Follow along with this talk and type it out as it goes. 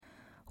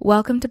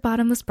Welcome to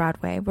Bottomless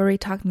Broadway, where we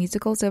talk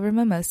musicals over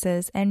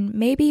mimosas and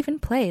maybe even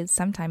plays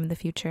sometime in the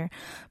future.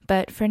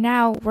 But for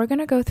now, we're going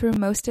to go through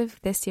most of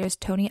this year's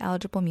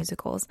Tony-eligible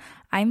musicals.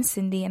 I'm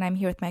Cindy, and I'm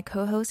here with my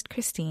co-host,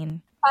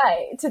 Christine.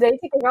 Hi, today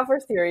kicking off our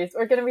series,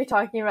 we're going to be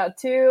talking about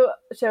two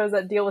shows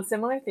that deal with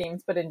similar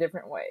themes but in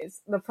different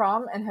ways, The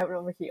Prom and Head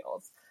Over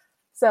Heels.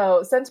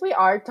 So since we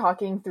are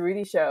talking through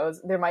these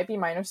shows, there might be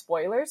minor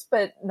spoilers,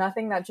 but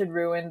nothing that should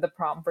ruin The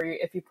Prom for you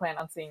if you plan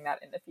on seeing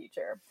that in the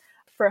future.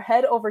 For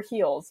Head Over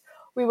Heels,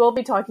 we will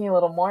be talking a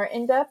little more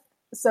in depth,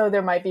 so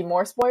there might be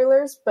more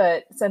spoilers,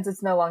 but since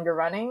it's no longer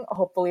running,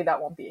 hopefully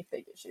that won't be a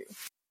big issue.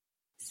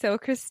 So,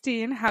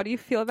 Christine, how do you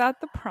feel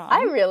about The Prom?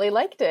 I really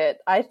liked it.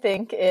 I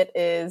think it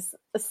is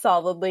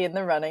solidly in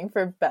the running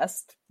for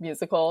best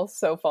musical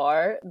so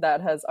far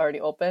that has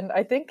already opened.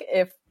 I think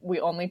if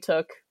we only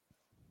took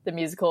the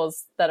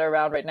musicals that are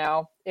around right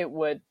now, it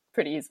would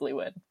pretty easily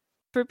win.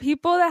 For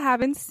people that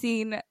haven't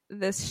seen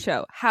this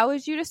show, how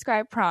would you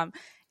describe Prom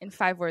in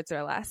 5 words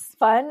or less?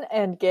 Fun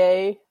and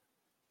gay,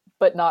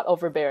 but not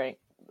overbearing.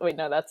 Wait,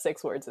 no, that's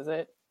 6 words, is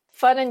it?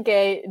 Fun and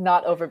gay,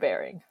 not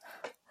overbearing.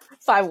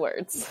 5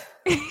 words.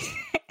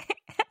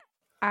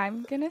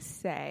 I'm going to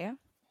say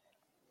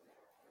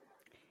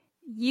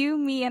You,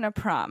 Me, and a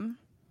Prom.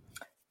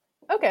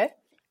 Okay.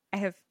 I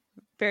have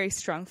very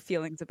strong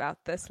feelings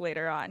about this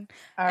later on.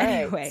 All right.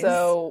 Anyways.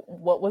 So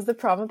what was The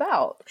Prom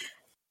about?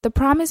 The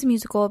Prom is a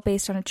musical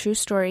based on a true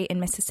story in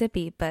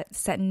Mississippi, but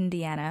set in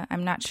Indiana.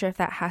 I'm not sure if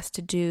that has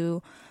to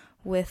do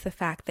with the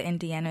fact that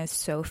Indiana is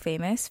so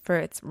famous for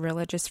its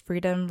religious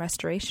freedom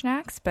restoration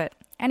acts, but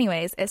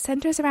anyways, it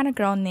centers around a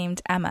girl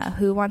named Emma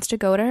who wants to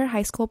go to her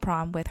high school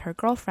prom with her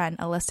girlfriend,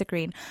 Alyssa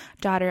Green,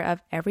 daughter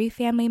of every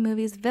family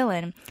movie's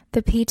villain,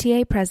 the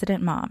PTA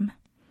president mom.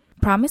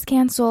 Prom is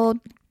canceled.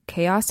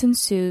 Chaos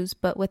ensues,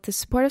 but with the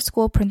support of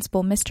school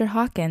principal Mr.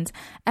 Hawkins,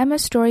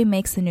 Emma's story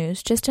makes the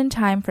news just in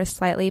time for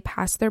slightly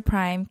past their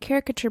prime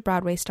caricature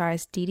Broadway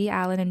stars Dee Dee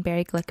Allen and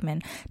Barry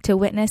Glickman to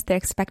witness their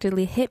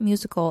expectedly hit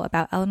musical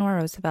about Eleanor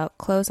Roosevelt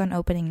close on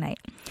opening night.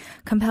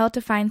 Compelled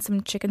to find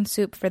some chicken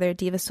soup for their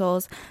diva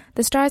souls,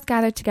 the stars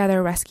gather together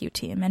a rescue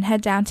team and head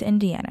down to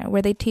Indiana,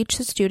 where they teach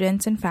the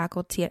students and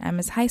faculty at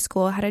Emma's high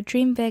school how to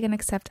dream big and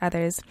accept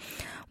others,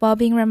 while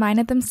being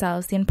reminded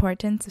themselves the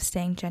importance of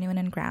staying genuine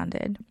and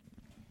grounded.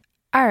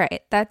 All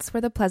right, that's where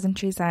the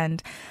pleasantries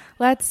end.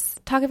 Let's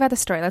talk about the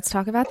story. Let's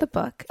talk about the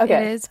book. Okay.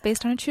 It is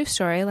based on a true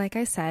story, like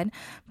I said,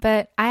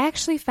 but I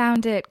actually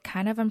found it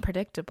kind of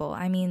unpredictable.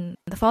 I mean,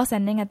 the false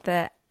ending at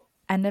the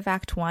end of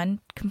Act 1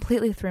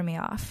 completely threw me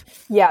off.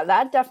 Yeah,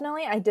 that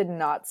definitely I did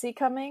not see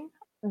coming.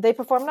 They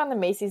performed on the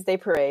Macy's Day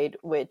Parade,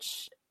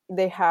 which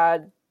they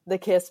had the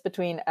kiss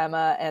between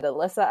Emma and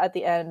Alyssa at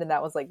the end, and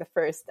that was like the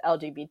first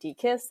LGBT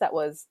kiss that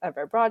was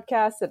ever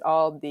broadcast, and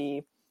all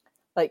the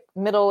like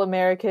middle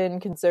American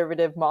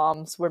conservative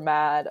moms were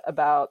mad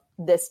about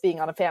this being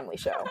on a family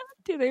show.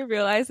 Do they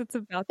realize it's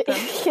about them?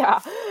 Yeah.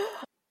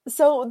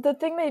 So the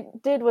thing they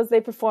did was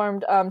they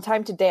performed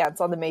Time to Dance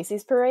on the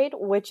Macy's Parade,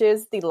 which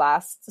is the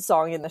last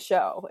song in the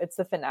show. It's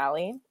the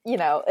finale. You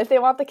know, if they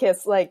want the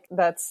kiss, like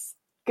that's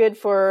good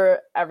for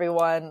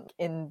everyone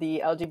in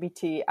the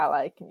LGBT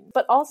ally community.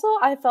 But also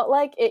I felt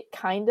like it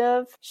kind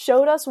of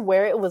showed us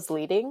where it was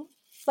leading.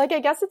 Like,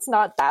 I guess it's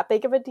not that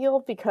big of a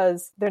deal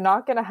because they're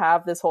not going to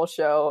have this whole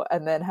show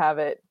and then have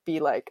it be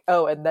like,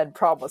 oh, and then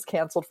Prom was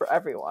canceled for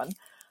everyone.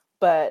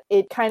 But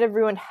it kind of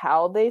ruined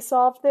how they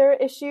solved their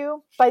issue.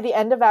 By the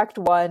end of Act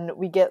 1,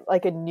 we get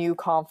like a new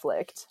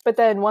conflict. But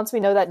then once we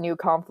know that new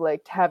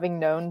conflict, having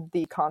known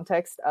the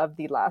context of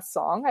the last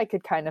song, I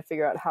could kind of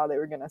figure out how they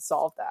were going to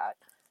solve that.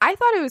 I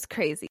thought it was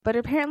crazy, but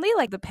apparently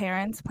like the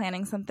parents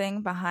planning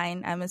something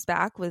behind Emma's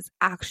back was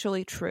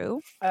actually true.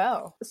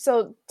 Oh,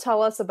 so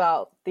tell us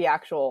about the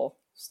actual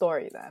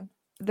story then.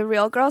 The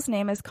real girl's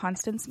name is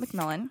Constance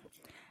McMillan,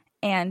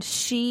 and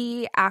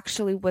she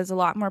actually was a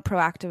lot more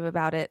proactive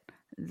about it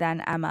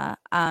than Emma.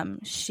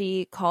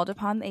 She called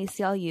upon the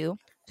ACLU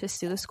to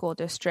sue the school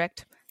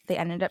district. They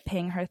ended up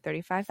paying her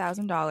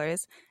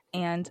 $35,000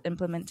 and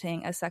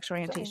implementing a sexual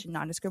orientation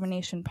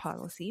non-discrimination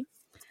policy.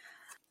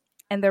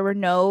 And there were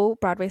no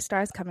Broadway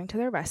stars coming to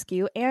their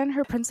rescue. And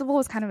her principal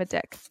was kind of a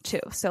dick, too.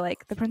 So,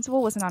 like, the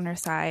principal wasn't on her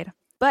side.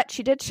 But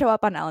she did show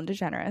up on Ellen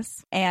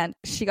DeGeneres. And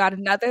she got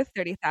another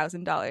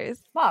 $30,000.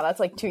 Wow, that's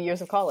like 2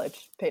 years of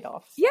college paid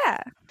off.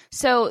 Yeah.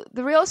 So,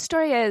 the real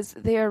story is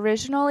they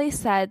originally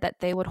said that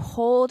they would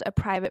hold a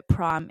private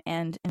prom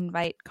and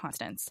invite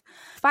Constance.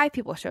 5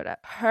 people showed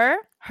up. Her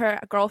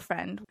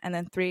girlfriend, and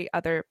then 3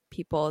 other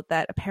people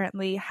that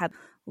apparently had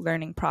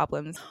learning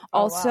problems.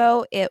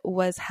 Wow. It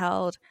was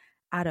held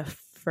at a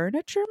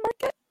furniture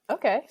market.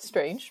 Okay,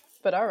 strange,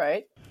 but all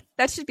right.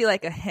 That should be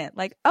like a hint.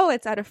 Like, oh,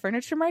 it's at a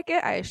furniture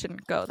market? I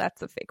shouldn't go.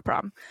 That's a fake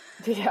prom.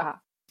 Yeah.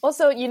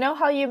 Also, you know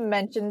how you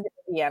mentioned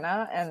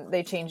Indiana and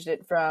they changed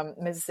it from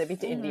Mississippi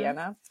to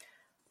Indiana?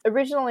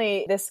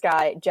 Originally, this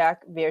guy,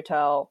 Jack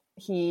Viertel,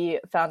 he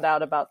found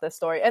out about this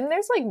story. And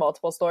there's like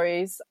multiple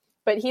stories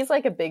But he's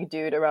like a big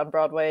dude around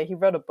Broadway. He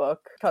wrote a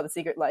book called The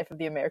Secret Life of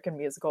the American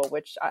Musical,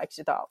 which I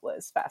actually thought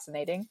was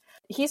fascinating.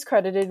 He's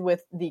credited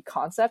with the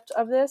concept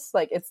of this.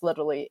 Like, it's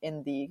literally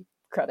in the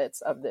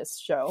credits of this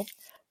show.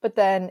 But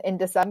then in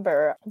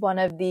December, one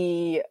of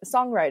the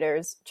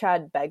songwriters,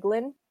 Chad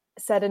Beglin,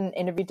 said in an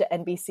interview to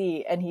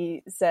NBC, and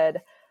he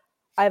said,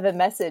 I have a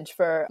message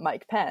for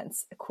Mike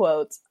Pence.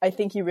 Quote, I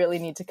think you really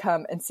need to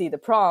come and see the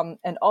prom.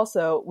 And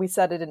also, we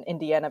set it in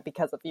Indiana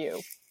because of you.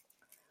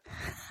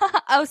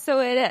 Oh, so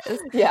it is.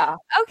 Yeah.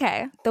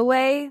 Okay. The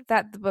way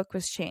that the book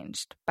was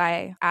changed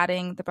by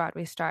adding the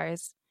Broadway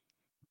stars,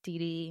 Dee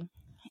Dee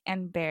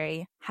and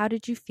Barry, how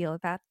did you feel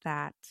about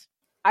that?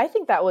 I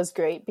think that was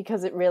great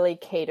because it really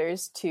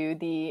caters to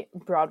the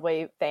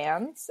Broadway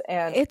fans.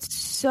 And it's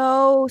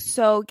so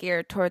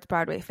geared towards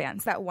Broadway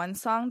fans. That one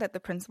song that the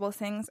principal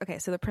sings. Okay,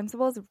 so the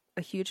principal is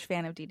a huge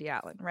fan of Dede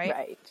Allen, right?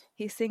 Right.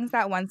 He sings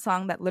that one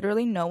song that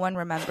literally no one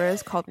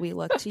remembers called We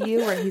Look to You,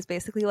 where he's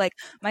basically like,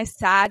 my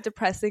sad,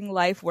 depressing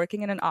life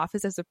working in an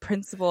office as a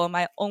principal,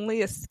 my only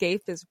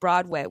escape is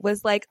Broadway,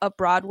 was like a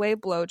Broadway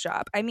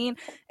blowjob. I mean,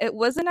 it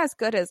wasn't as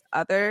good as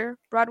other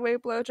Broadway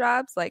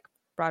blowjobs, like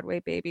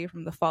Broadway Baby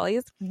from the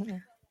Follies. Mm-hmm.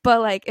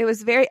 But like, it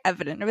was very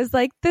evident. It was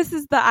like, this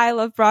is the I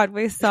Love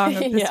Broadway song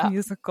of this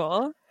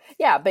musical.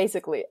 Yeah,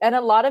 basically. And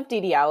a lot of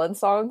Dede Allen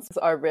songs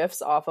are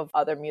riffs off of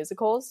other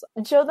musicals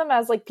and show them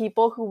as like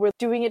people who were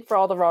doing it for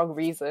all the wrong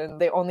reasons.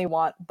 They only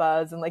want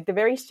buzz and like the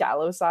very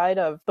shallow side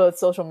of both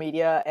social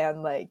media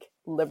and like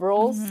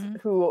liberals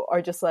who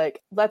are just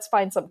like, let's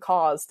find some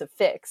cause to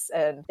fix.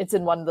 And it's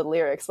in one of the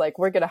lyrics, like,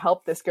 we're going to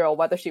help this girl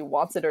whether she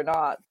wants it or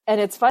not.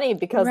 And it's funny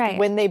because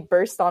when they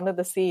burst onto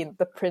the scene,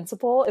 the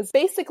principal is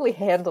basically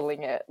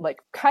handling it like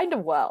kind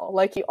of well.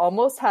 Like he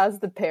almost has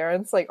the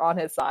parents like on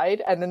his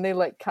side, and then they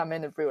like come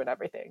in and ruin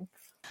everything.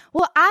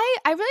 Well, I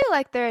really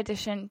like their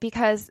addition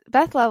because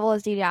Beth Leavel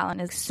as Dede Allen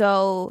is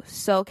so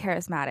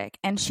charismatic.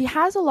 And she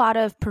has a lot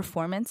of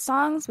performance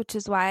songs, which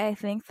is why I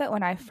think that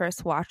when I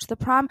first watched The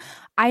Prom,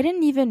 I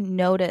didn't even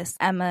notice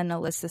Emma and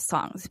Alyssa's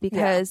songs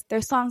because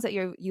they're songs that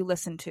you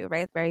listen to,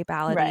 right? Very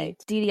ballady.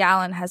 Right. Dede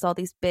Allen has all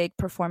these big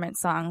performance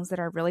songs that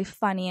are really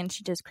funny, and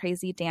she does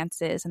crazy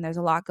dances, and there's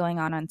a lot going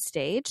on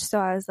stage. So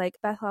I was like,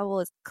 Beth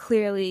Leavel is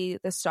clearly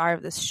the star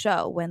of this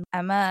show. When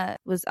Emma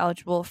was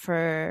eligible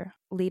for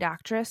lead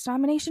actress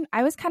nomination,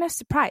 I was kind of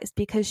surprised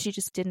because she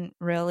just didn't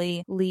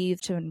really leave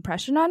an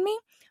impression on me.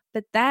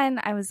 But then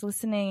I was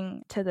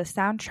listening to the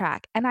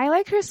soundtrack, and I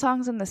like her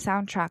songs on the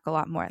soundtrack a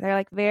lot more. They're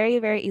like very,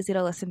 very easy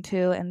to listen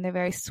to, and they're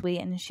very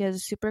sweet, and she has a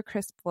super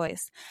crisp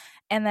voice.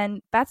 And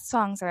then Beth's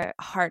songs are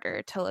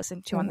harder to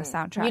listen to on the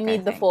soundtrack. You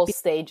need the full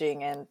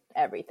staging and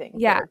everything.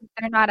 Yeah,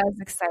 they're not as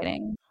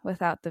exciting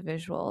without the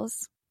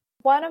visuals.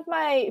 One of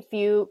my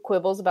few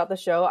quibbles about the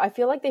show, I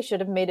feel like they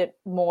should have made it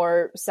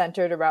more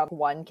centered around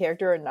one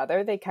character or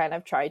another. They kind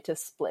of tried to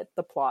split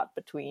the plot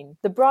between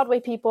the Broadway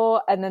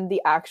people and then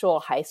the actual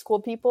high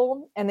school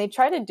people. And they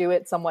try to do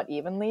it somewhat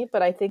evenly,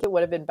 but I think it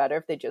would have been better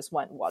if they just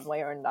went one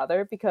way or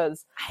another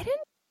because I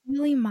didn't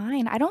really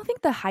mind. I don't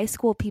think the high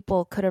school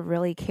people could have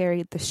really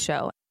carried the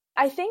show.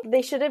 I think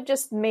they should have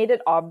just made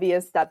it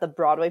obvious that the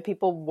Broadway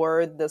people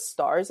were the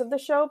stars of the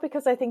show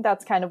because I think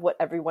that's kind of what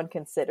everyone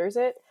considers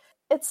it.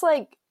 It's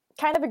like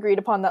kind of agreed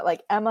upon that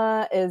like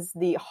Emma is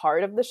the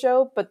heart of the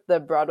show, but the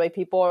Broadway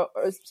people,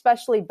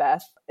 especially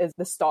Beth, is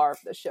the star of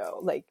the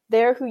show. Like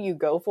they're who you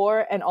go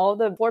for, and all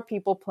the four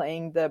people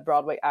playing the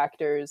Broadway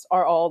actors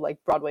are all like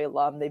Broadway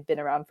alum. They've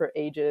been around for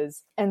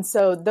ages, and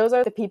so those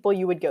are the people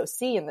you would go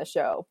see in the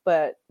show.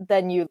 But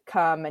then you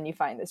come and you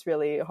find this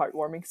really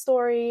heartwarming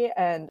story,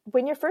 and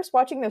when you're first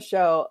watching the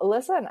show,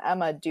 Alyssa and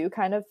Emma do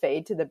kind of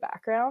fade to the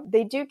background.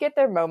 They do get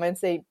their moments.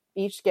 They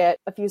each get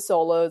a few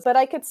solos, but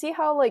I could see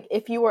how like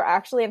if you were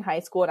actually in high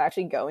school and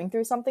actually going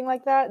through something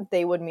like that,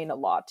 they would mean a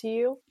lot to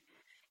you.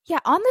 Yeah,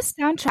 on the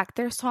soundtrack,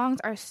 their songs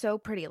are so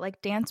pretty.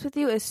 Like Dance With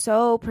You is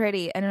so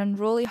pretty, and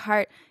Unruly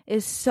Heart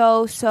is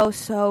so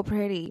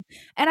pretty.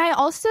 And I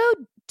also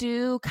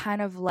do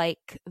kind of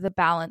like the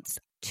balance.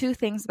 Two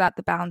things about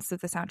the balance of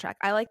the soundtrack.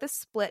 I like the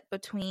split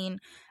between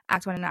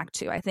Act 1 and Act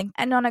 2. I think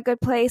End on a Good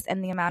Place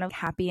and the amount of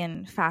happy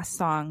and fast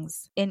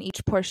songs in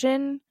each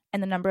portion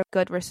and the number of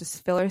good versus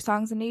filler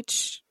songs in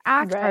each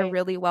act are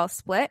really well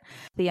split.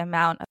 The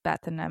amount of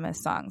Beth and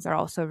Emma's songs are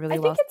also really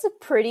well. I think it's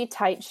a pretty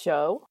tight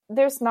show.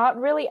 There's not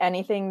really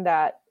anything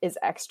that is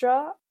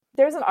extra.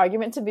 There's an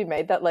argument to be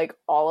made that like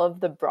all of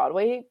the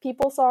Broadway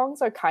people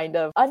songs are kind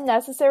of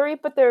unnecessary,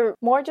 but they're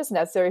more just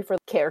necessary for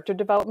character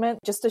development,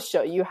 just to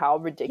show you how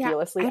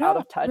ridiculously out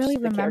of touch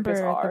the characters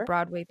are. The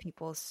Broadway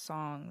people's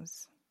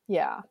songs.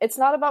 Yeah. It's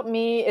Not About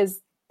Me is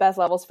Beth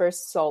Leavel's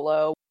first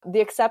solo. The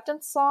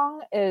acceptance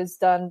song is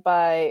done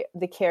by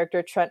the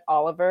character Trent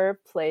Oliver,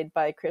 played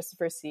by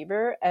Christopher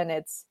Sieber, and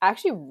it's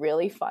actually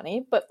really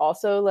funny, but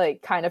also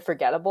like kind of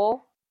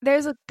forgettable.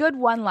 There's a good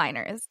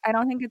one-liners. I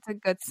don't think it's a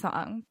good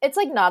song. It's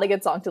like not a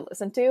good song to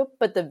listen to,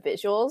 but the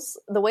visuals,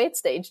 the way it's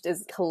staged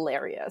is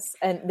hilarious,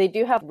 and they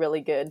do have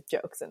really good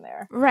jokes in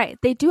there. Right.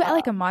 They do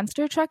like a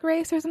monster truck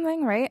race or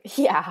something, right?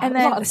 Yeah. And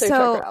then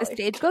so the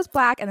stage goes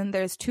black, and then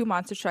there's two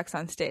monster trucks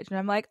on stage, and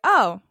I'm like,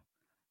 oh,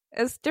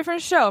 It's a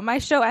different show. My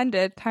show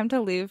ended. Time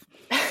to leave.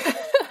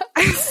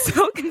 I'm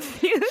so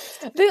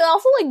confused. They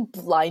also like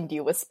blind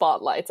you with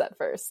spotlights at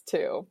first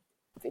too,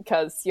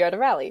 because you're at a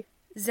rally.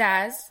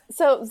 Zaz.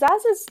 So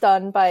Zaz is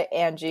done by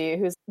Angie,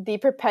 who's the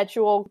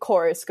perpetual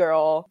chorus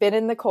girl, been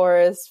in the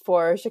chorus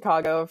for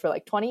Chicago for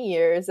like 20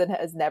 years and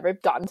has never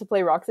gotten to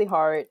play Roxy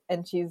Hart.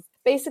 And she's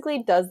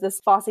basically does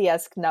this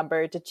Fosse-esque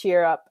number to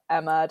cheer up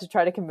Emma to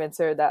try to convince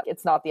her that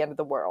it's not the end of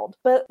the world.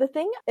 But the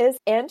thing is,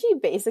 Angie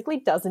basically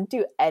doesn't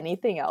do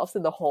anything else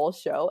in the whole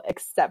show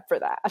except for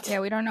that.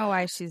 Yeah, we don't know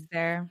why she's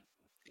there.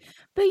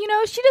 But, you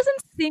know, she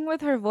doesn't sing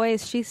with her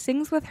voice. She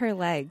sings with her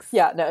legs.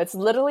 Yeah, no, it's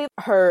literally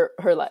her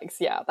legs.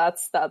 Yeah,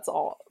 that's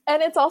all.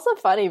 And it's also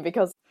funny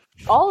because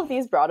all of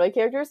these Broadway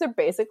characters are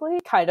basically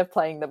kind of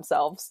playing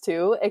themselves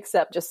too,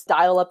 except just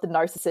dial up the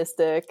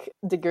narcissistic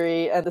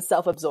degree and the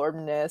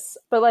self-absorbedness.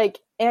 But like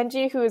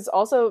Angie, who is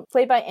also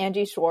played by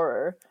Angie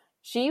Schworer,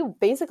 she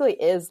basically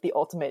is the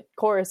ultimate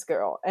chorus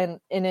girl. And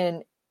in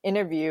an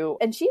interview,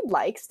 and she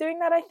likes doing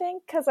that, I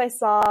think, because I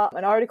saw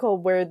an article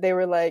where they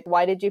were like,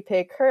 why did you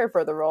pick her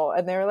for the role?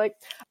 And they were like,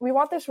 we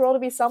want this role to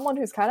be someone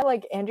who's kind of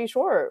like Angie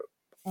Schworer.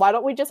 Why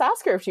don't we just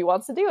ask her if she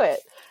wants to do it?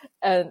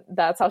 And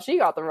that's how she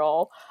got the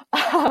role.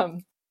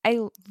 I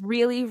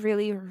really,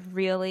 really,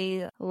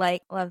 really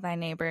like Love Thy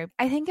Neighbor.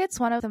 I think it's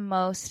one of the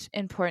most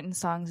important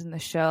songs in the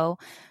show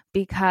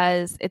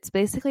because it's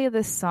basically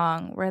this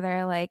song where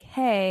they're like,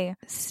 hey,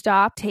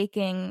 stop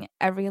taking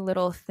every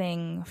little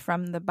thing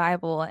from the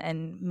Bible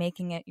and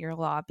making it your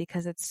law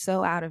because it's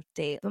so out of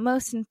date. The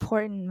most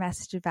important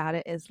message about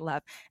it is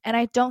love. And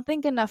I don't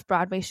think enough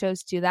Broadway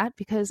shows do that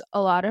because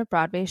a lot of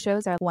Broadway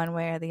shows are one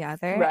way or the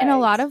other. Right. And a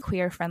lot of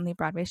queer-friendly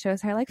Broadway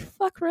shows are like,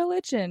 fuck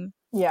religion.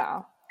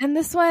 Yeah. And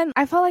this one,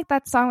 I felt like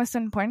that song was so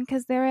important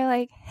because they were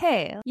like,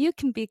 hey, you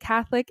can be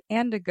Catholic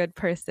and a good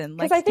person.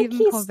 Because Like I think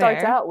Stephen he Colbert.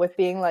 starts out with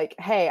being like,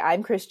 hey,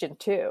 I'm Christian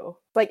too.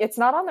 Like, it's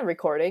not on the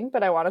recording,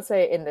 but I want to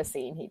say in the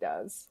scene he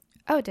does.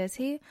 Oh, does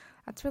he?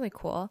 That's really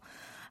cool.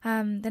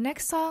 The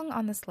next song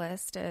on this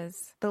list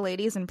is The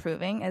Lady's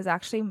Improving, is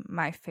actually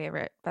my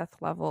favorite Beth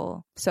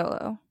Level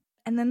solo.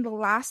 And then the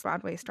last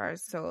Broadway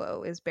Stars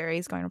solo is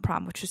Barry's Going to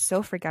Prom, which is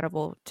so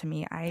forgettable to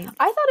me. I thought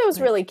it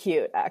was really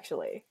cute,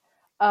 actually.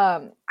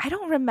 I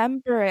don't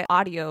remember it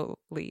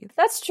audioly.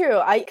 That's true.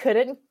 I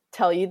couldn't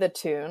tell you the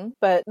tune,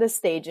 but the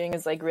staging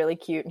is like really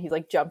cute and he's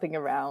like jumping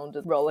around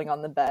and rolling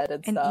on the bed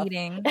and stuff.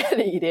 Eating.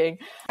 And eating.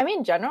 I mean,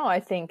 in general,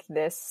 I think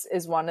this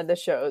is one of the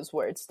shows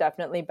where it's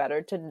definitely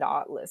better to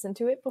not listen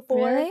to it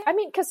before. Really? I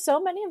mean, because so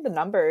many of the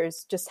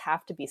numbers just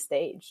have to be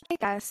staged. I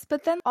guess,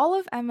 but then all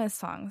of Emma's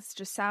songs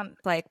just sound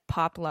like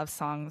pop love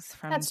songs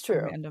from That's true.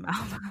 a random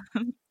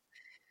album.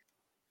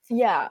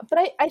 Yeah, but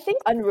I think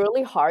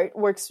Unruly Heart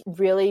works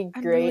really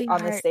great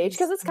on the stage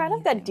because it's kind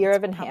of that Dear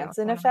Evan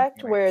Hansen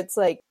effect where it's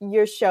like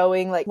you're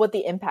showing like what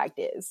the impact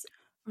is.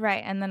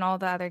 Right, and then all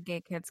the other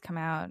gay kids come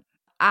out.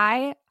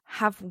 I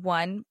have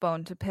one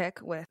bone to pick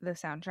with the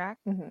soundtrack.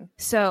 Mm-hmm.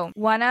 So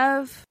one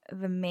of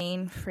the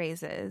main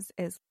phrases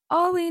is,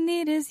 all we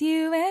need is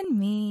you and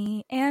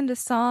me and a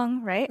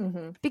song, right?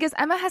 Mm-hmm. Because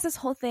Emma has this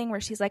whole thing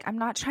where she's like, I'm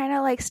not trying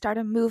to like start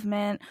a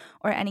movement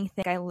or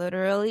anything. I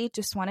literally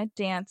just want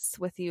to dance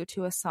with you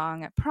to a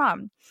song at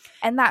prom.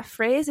 And that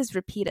phrase is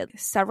repeated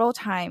several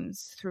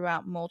times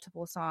throughout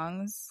multiple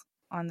songs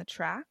on the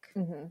track.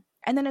 Mm-hmm.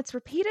 And then it's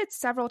repeated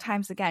several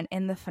times again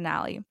in the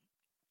finale.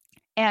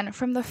 And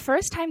from the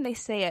first time they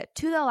say it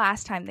to the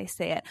last time they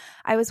say it,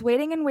 I was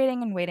waiting and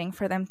waiting and waiting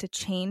for them to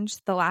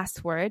change the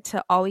last word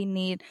to all we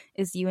need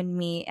is you and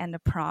me and a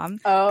prom.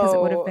 Because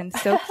it would have been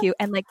so cute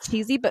and like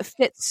cheesy, but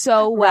fit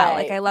so well.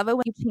 Right. Like I love it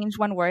when you change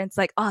one word. It's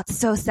like, oh, it's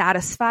so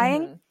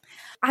satisfying. Mm-hmm.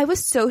 I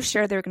was so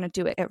sure they were going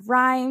to do it. It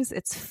rhymes.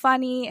 It's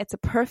funny. It's a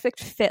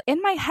perfect fit.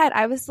 In my head,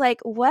 I was like,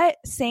 what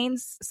sane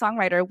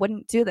songwriter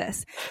wouldn't do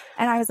this?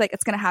 And I was like,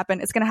 it's going to happen.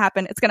 It's going to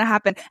happen. It's going to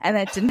happen. And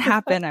then it didn't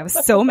happen. I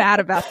was so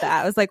mad about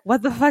that. I was like,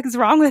 what the fuck is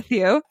wrong with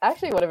you?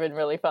 Actually would have been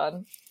really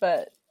fun,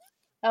 but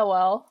oh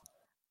well.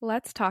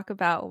 Let's talk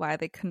about why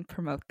they couldn't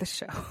promote the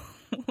show.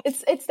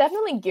 It's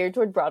definitely geared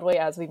toward Broadway,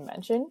 as we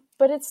mentioned,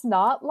 but it's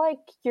not like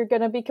you're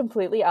going to be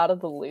completely out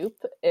of the loop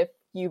if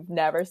you've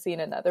never seen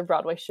another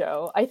Broadway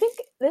show. I think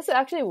this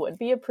actually would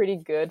be a pretty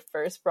good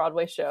first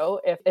Broadway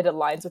show if it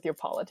aligns with your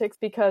politics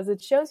because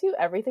it shows you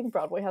everything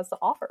Broadway has to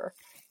offer.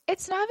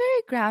 It's not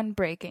very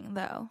groundbreaking,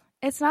 though.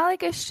 It's not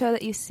like a show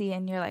that you see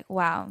and you're like,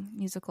 wow,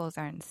 musicals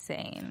are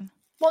insane.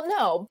 Well,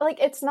 no, like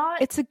it's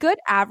not. It's a good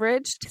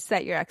average to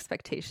set your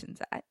expectations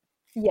at.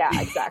 Yeah,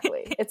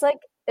 exactly. It's like,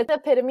 it's the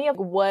epitome of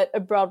what a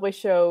Broadway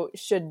show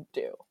should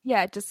do.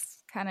 Yeah, it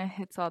just kind of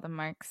hits all the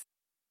marks.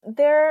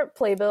 Their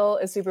playbill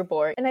is super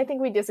boring, and I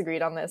think we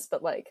disagreed on this,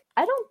 but like,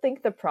 I don't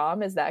think the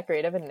prom is that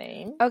great of a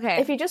name. Okay.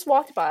 If you just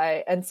walked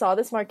by and saw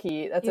this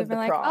marquee that said the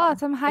like, prom, oh,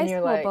 some high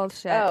school like,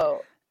 bullshit.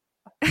 Oh,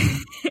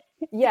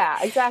 yeah,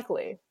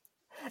 exactly.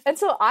 And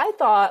so I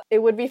thought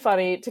it would be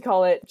funny to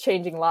call it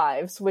Changing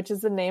Lives, which is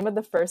the name of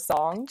the first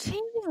song.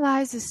 Changing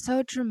Lives is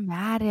so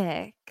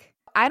dramatic.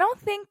 I don't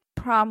think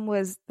prom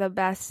was the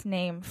best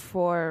name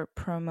for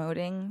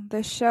promoting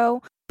the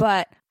show,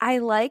 But I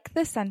like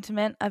the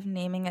sentiment of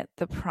naming it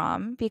The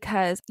Prom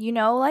because,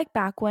 like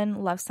back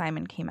when Love,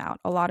 Simon came out,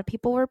 a lot of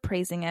people were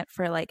praising it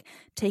for like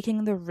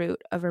taking the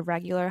route of a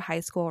regular high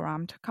school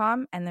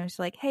rom-com. And there's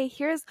like, hey,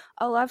 here's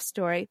a love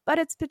story, but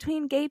it's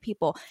between gay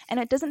people. And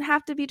it doesn't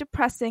have to be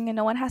depressing and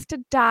no one has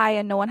to die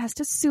and no one has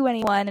to sue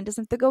anyone and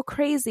doesn't have to go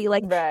crazy.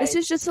 Like, this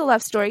is just a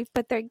love story,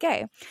 but they're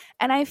gay.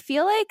 And I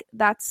feel like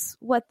that's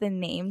what the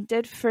name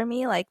did for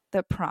me, like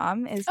The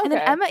Prom is. Okay. And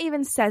then Emma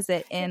even says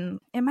it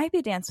it might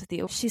be Dance With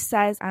You. She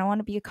says, I don't want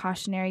to be a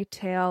cautionary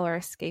tale or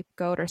a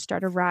scapegoat or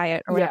start a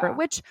riot or whatever,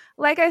 which,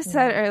 like I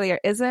said earlier,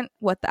 isn't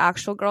what the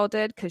actual girl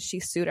did because she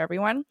sued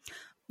everyone.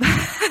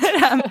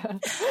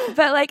 But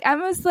like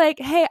Emma's like,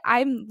 hey,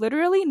 I'm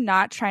literally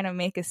not trying to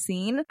make a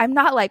scene. I'm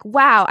not like,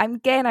 wow, I'm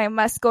gay and I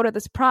must go to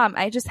this prom.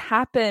 I just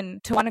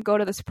happen to want to go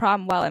to this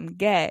prom while I'm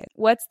gay.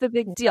 What's the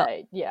big deal?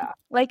 Right, yeah.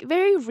 Like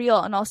very real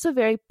and also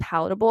very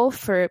palatable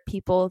for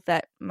people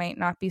that might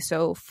not be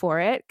so for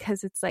it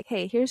because it's like,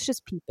 hey, here's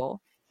just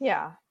people.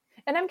 Yeah.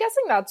 And I'm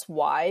guessing that's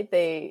why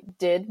they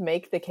did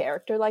make the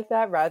character like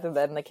that rather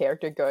than the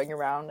character going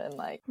around and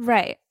like...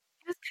 Right.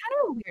 It was kind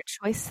of a weird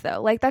choice,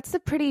 though. Like, that's a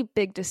pretty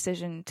big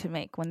decision to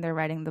make when they're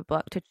writing the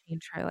book, to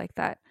change her like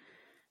that.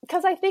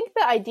 Because I think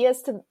the idea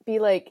is to be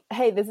like,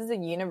 hey, this is a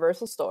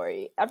universal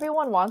story.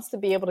 Everyone wants to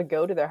be able to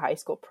go to their high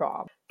school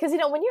prom. Because,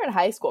 when you're in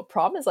high school,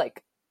 prom is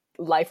like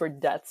life or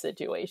death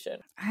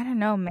situation. I don't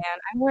know, man.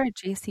 I wore a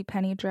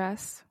JCPenney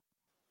dress.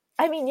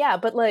 I mean, yeah,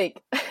 but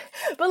like...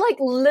 But like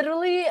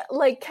literally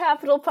like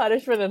capital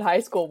punishment in high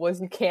school was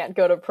you can't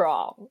go to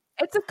prom.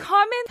 It's a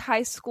common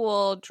high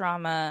school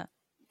drama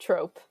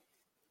trope.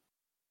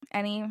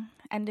 Any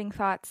ending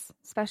thoughts,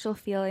 special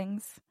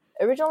feelings?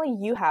 Originally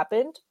You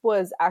Happened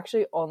was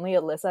actually only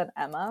Alyssa and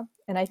Emma,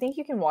 and I think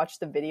you can watch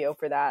the video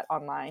for that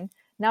online.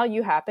 Now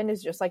You Happened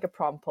is just like a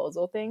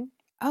promposal thing.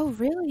 Oh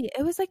really?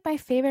 It was like my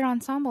favorite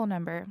ensemble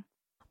number.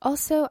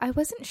 Also, I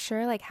wasn't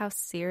sure like how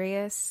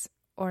serious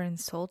or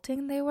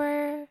insulting they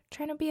were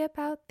trying to be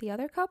about the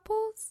other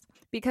couples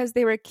because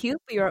they were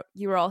cute, but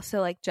you were also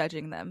like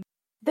judging them.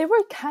 They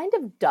were kind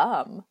of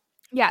dumb.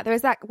 Yeah, there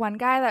was that one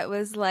guy that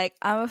was like,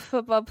 I'm a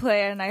football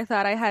player and I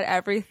thought I had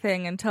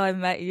everything until I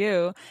met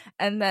you.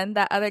 And then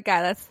that other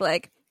guy that's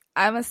like,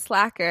 I'm a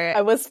slacker.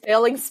 I was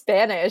failing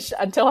Spanish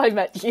until I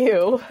met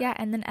you. Yeah,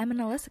 and then Em and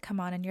Alyssa come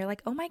on and you're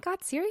like, oh my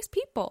God, serious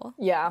people.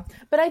 Yeah,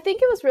 but I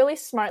think it was really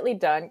smartly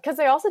done because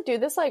they also do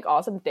this like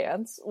awesome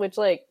dance, which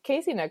like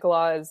Casey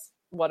Nicola is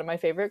one of my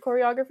favorite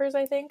choreographers,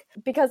 I think,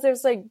 because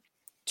there's like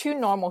two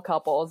normal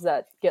couples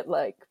that get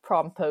like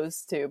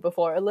promposed to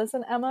before Alyssa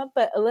and Emma,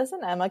 but Alyssa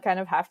and Emma kind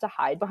of have to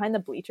hide behind the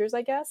bleachers,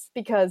 I guess,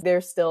 because they're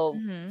still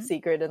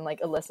secret and like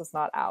Alyssa's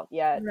not out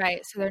yet.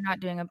 Right, so they're not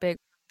doing a big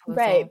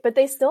proposal. Right, but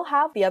they still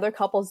have the other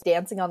couples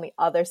dancing on the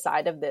other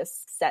side of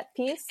this set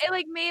piece. It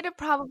like made a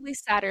probably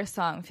sadder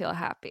song feel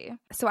happy.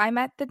 So I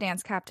met the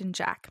dance captain,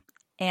 Jack,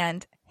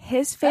 and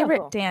his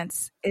favorite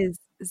dance is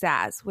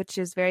Zaz, which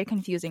is very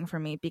confusing for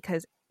me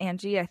because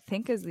Angie, I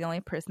think, is the only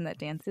person that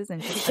dances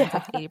and she spends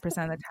like 80% of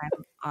the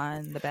time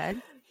on the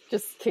bed.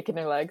 Just kicking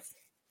her legs.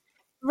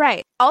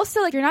 Right. Also,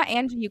 like, you're not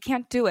Angie, you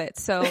can't do it,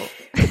 so...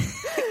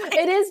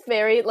 It is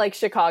very, like,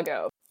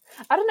 Chicago.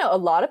 I don't know, a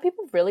lot of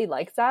people really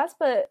like Zaz,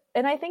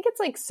 and I think it's,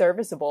 like,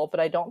 serviceable,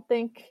 but I don't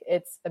think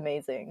it's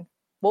amazing.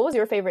 What was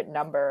your favorite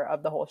number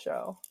of the whole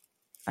show?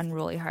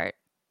 Unruly Heart.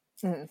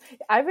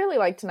 I really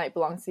like Tonight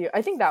Belongs to You.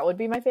 I think that would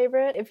be my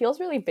favorite. It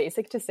feels really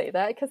basic to say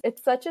that because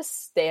it's such a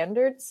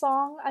standard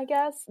song, I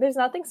guess. There's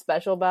nothing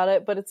special about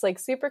it, but it's like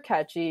super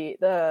catchy.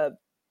 The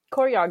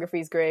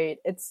choreography is great.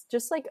 It's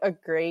just like a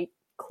great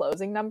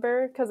closing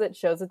number because it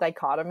shows a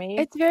dichotomy.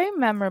 It's very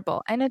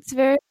memorable and it's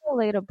very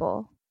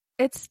relatable.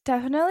 It's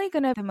definitely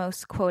going to be the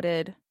most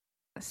quoted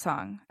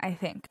song, I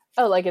think.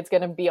 Oh, like it's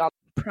going to be on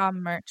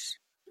prom merch.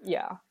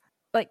 Yeah.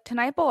 Like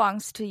Tonight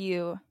Belongs to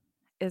You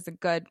is a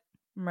good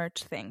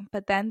merch thing,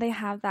 but then they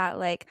have that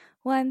like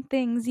one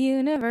thing's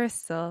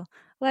universal,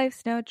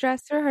 life's no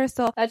dress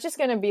rehearsal. That's just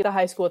gonna be the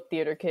high school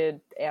theater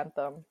kid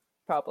anthem,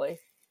 probably.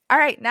 All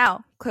right,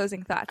 now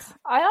closing thoughts.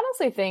 I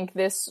honestly think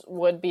this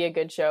would be a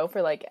good show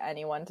for like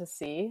anyone to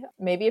see.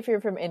 Maybe if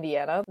you're from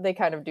Indiana, they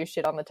kind of do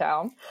shit on the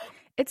town.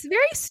 It's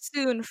very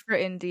soon for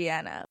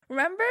Indiana.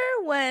 Remember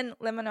when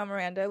Lin-Manuel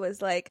Miranda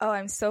was like, oh,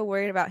 I'm so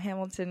worried about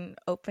Hamilton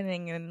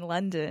opening in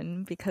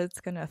London because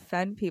it's going to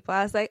offend people.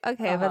 I was like,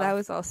 okay, but that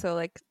was also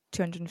like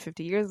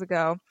 250 years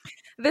ago.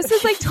 This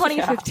is like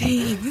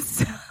 2015.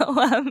 So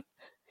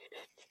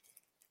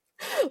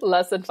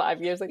less than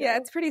 5 years ago. Yeah,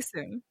 it's pretty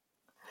soon.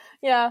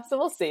 Yeah, so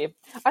we'll see.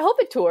 I hope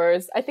it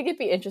tours. I think it'd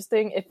be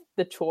interesting if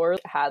the tour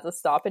has a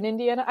stop in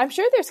Indiana. I'm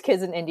sure there's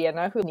kids in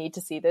Indiana who need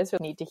to see this, who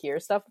need to hear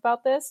stuff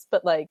about this,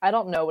 but like, I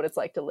don't know what it's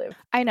like to live.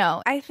 I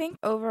know. I think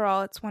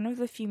overall, it's one of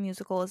the few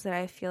musicals that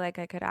I feel like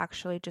I could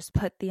actually just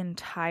put the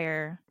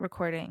entire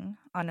recording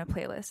on a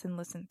playlist and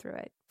listen through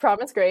it.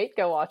 Prom is great.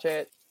 Go watch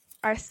it.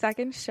 Our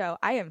second show.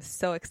 I am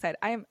so excited.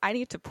 I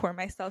need to pour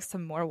myself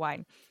some more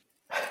wine.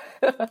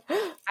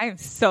 I am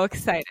so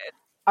excited.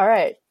 All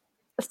right.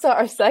 So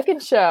our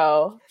second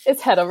show is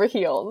Head Over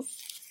Heels.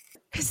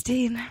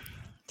 Christine,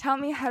 Tell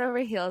me head over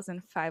heels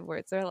in 5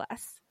 words or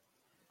less.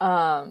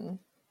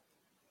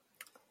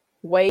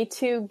 Way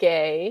too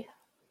gay.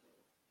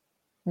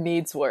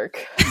 Needs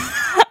work.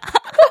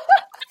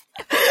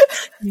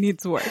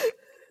 Needs work.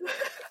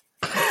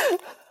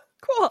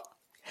 Cool.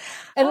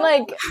 And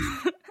like,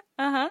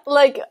 Uh-huh.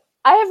 like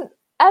I have,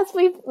 as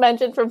we've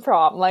mentioned from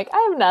prom, like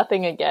I have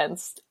nothing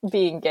against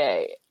being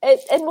gay, and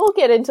we'll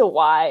get into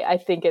why I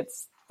think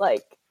it's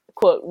like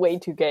quote way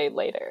too gay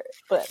later.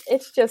 But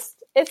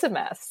it's a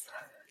mess.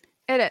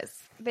 It is.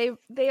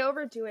 They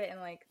overdo it in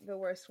like the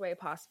worst way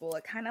possible.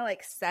 It kind of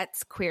like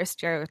sets queer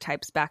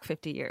stereotypes back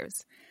 50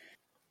 years.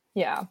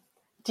 Yeah.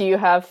 Do you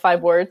have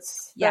 5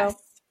 words? Yes.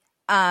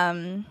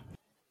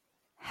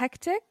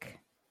 Hectic,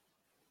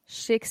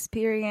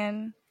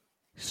 Shakespearean,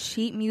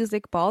 sheet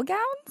music ball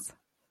gowns.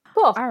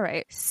 Cool. All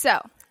right. So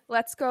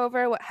let's go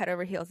over what Head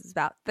Over Heels is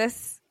about.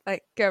 This,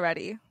 like, get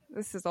ready.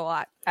 This is a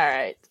lot. All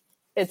right.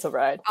 It's a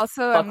ride.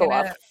 Also, I'm going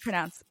to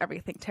pronounce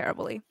everything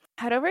terribly.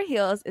 Head Over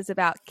Heels is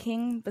about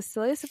King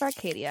Basilius of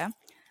Arcadia,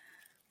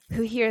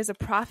 who hears a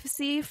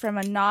prophecy from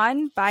a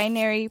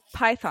non-binary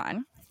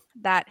python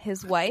that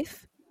his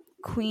wife,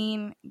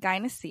 Queen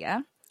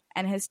Gynecia,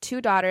 and his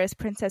 2 daughters,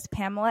 Princess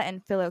Pamela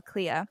and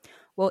Philoclea,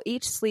 will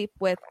each sleep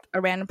with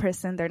a random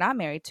person they're not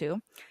married to,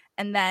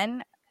 and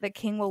then the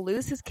king will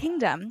lose his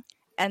kingdom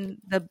and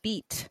the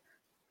beat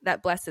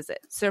that blesses it.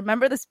 So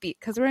remember this beat,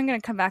 because we're going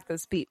to come back to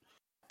this beat.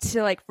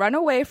 To like run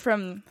away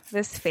from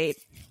this fate,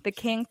 the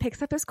king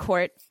picks up his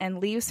court and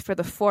leaves for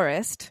the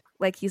forest,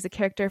 like he's a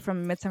character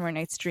from Midsummer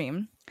Night's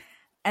Dream.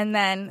 And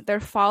then they're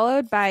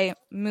followed by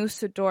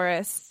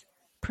Musidorus,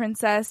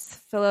 Princess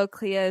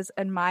Philoclea's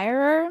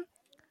admirer,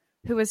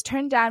 who was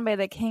turned down by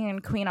the king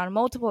and queen on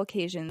multiple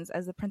occasions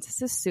as the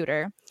princess's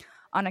suitor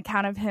on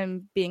account of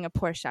him being a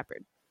poor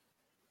shepherd.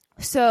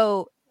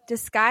 So,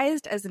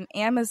 disguised as an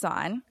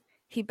Amazon,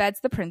 he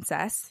beds the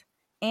princess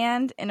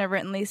and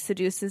inadvertently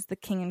seduces the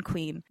king and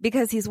queen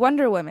because he's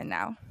Wonder Woman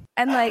now.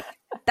 And like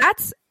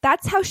that's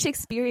how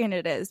Shakespearean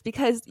it is,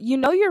 because you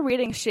know you're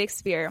reading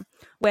Shakespeare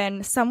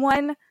when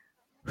someone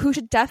who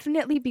should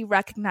definitely be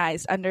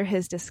recognized under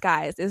his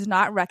disguise is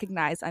not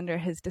recognized under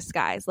his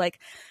disguise.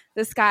 Like,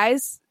 this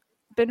guy's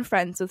been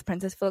friends with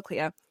Princess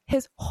Philoclea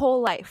his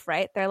whole life,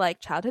 right? They're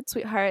like childhood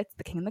sweethearts.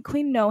 The king and the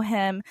queen know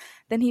him.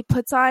 Then he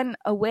puts on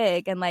a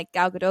wig and like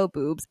Gal Gadot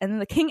boobs, and then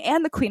the king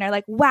and the queen are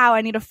like, wow,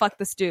 I need to fuck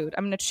this dude.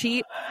 I'm gonna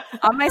cheat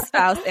on my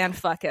spouse and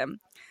fuck him.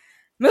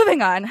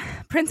 Moving on,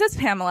 Princess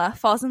Pamela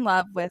falls in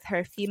love with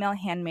her female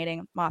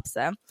handmaiden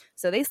Mopsa.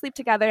 So they sleep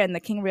together, and the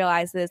king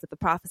realizes that the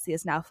prophecy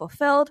is now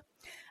fulfilled.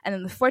 And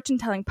then the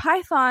fortune-telling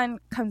python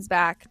comes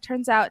back,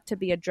 turns out to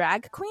be a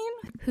drag queen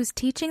who's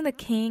teaching the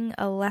king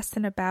a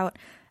lesson about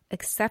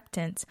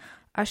acceptance,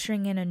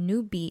 ushering in a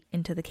new beat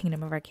into the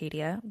Kingdom of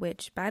Arcadia,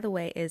 which, by the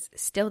way, is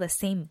still the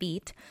same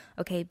beat,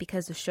 okay,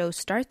 because the show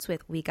starts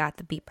with "We Got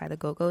the Beat" by the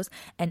Go-Go's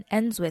and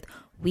ends with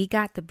 "We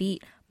Got the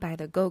Beat" by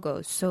the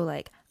Go-Go's. So,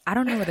 like, I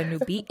don't know what the new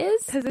beat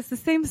is because it's the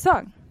same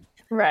song.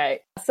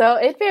 Right. So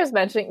it bears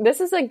mentioning,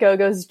 this is a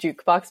Go-Go's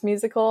jukebox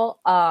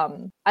musical.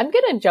 I'm going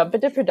to jump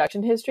into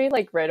production history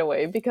like right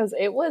away because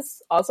it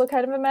was also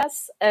kind of a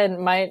mess and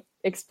might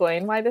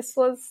explain why this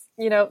was,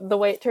 the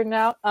way it turned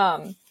out.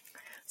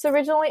 So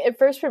originally it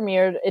first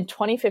premiered in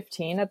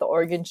 2015 at the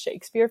Oregon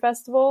Shakespeare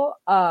Festival.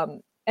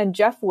 And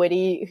Jeff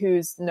Whitty,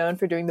 who's known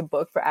for doing the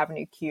book for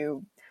Avenue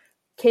Q,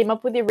 came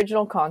up with the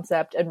original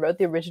concept and wrote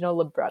the original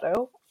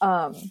libretto.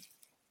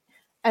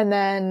 And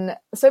then,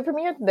 so it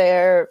premiered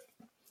there.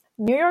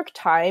 New York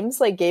Times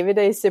gave it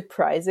a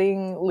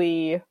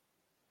surprisingly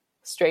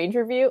strange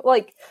review.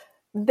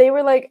 They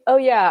were like, oh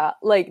yeah,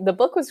 the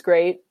book was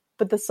great,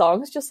 but the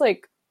songs just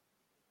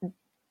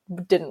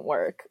didn't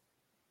work.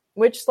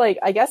 Which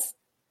I guess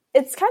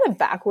it's kind of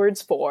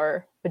backwards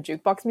for a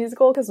jukebox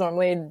musical, because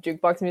normally in a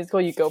jukebox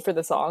musical you go for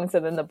the songs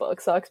and then the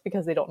book sucks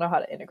because they don't know how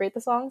to integrate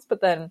the songs.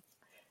 But then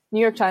New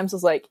York Times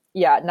was like,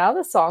 yeah, now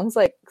the songs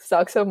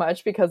suck so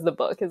much because the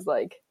book is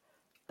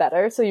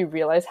better. So you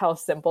realize how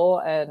simple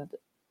and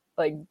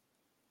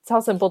it's how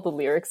simple the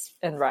lyrics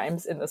and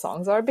rhymes in the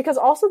songs are, because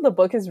also the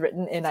book is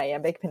written in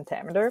iambic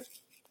pentameter.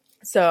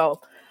 So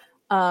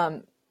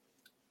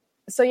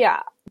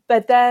yeah.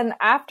 But then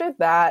after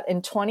that,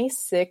 in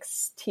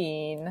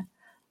 2016,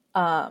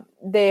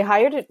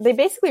 they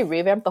basically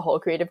revamped the whole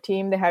creative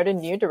team. They hired a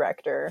new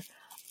director,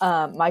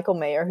 Michael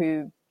Mayer,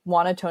 who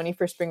won a Tony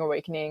for Spring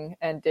Awakening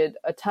and did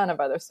a ton of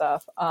other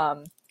stuff.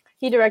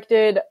 He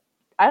directed,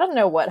 I don't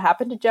know what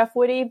happened to Jeff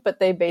Whitty, but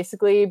they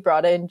basically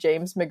brought in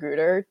James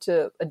Magruder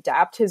to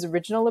adapt his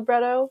original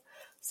libretto.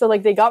 So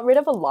they got rid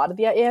of a lot of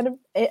the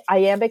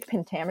iambic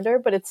pentameter,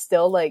 but it's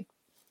still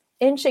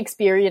in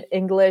Shakespearean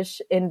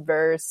English, in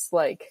verse.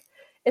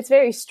 It's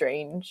very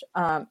strange.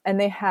 And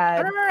they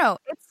had... No.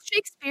 It's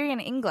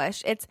Shakespearean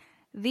English. It's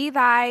thee,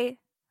 thy,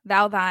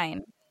 thou,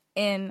 thine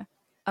in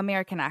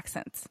American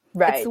accents.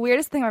 Right. It's the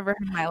weirdest thing I've ever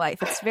heard in my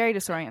life. It's very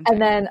disorienting. And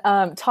then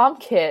Tom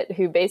Kitt,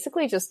 who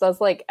basically just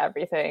does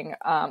everything,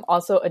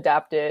 also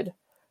adapted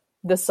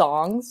the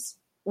songs,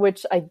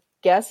 which I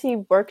guess he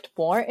worked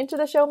more into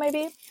the show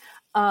maybe.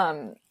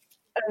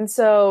 And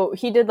so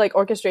he did like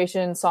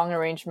orchestration, song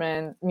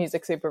arrangement,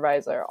 music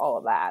supervisor, all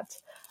of that.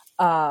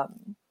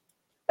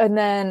 And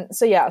then,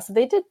 so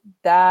they did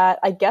that.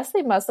 I guess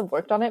they must have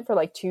worked on it for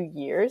like 2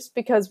 years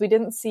because we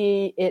didn't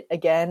see it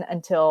again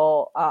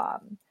until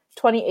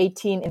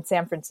 2018 in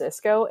San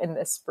Francisco in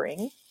the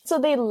spring. So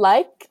they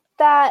like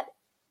that.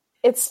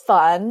 It's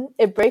fun.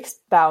 It breaks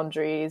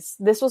boundaries.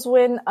 This was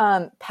when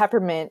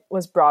Peppermint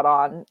was brought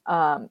on.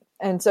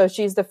 And so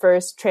she's the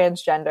first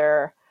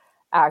transgender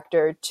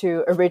actor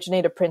to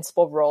originate a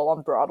principal role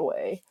on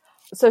Broadway.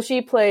 So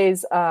she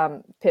plays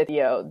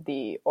Pythio,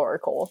 the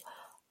Oracle.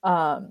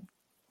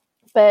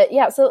 But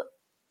yeah, so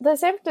the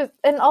San Francisco,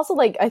 and also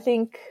like, I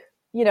think,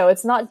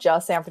 it's not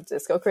just San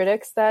Francisco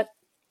critics that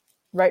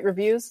write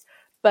reviews,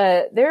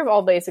 but they're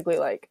all basically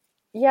like,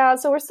 yeah,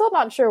 so we're still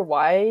not sure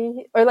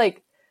why, or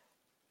like,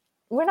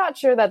 we're not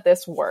sure that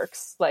this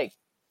works. Like,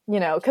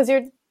 because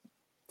you're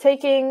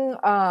taking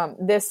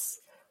this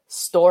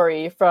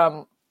story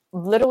from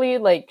literally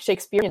like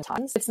Shakespearean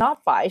times. It's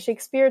not by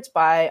Shakespeare, it's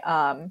by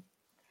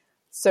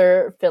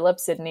Sir Philip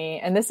Sidney,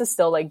 and this is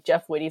still like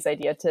Jeff Whitty's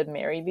idea to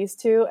marry these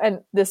two,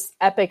 and this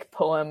epic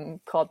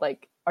poem called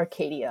like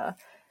Arcadia.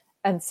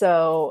 And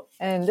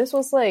this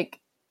was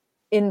like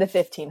in the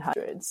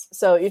 1500s.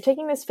 So you're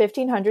taking this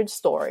 1500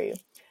 story,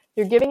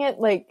 you're giving it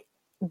like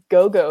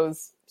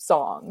Go-Go's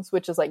songs,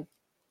 which is like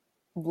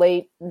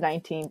late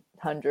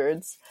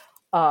 1900s.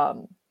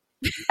 Yep.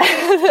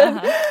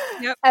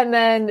 And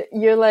then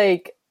you're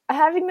like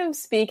having them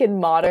speak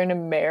in modern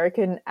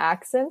American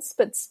accents,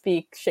 but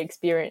speak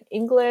Shakespearean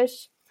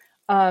English.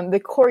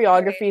 The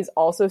choreography is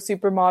also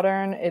super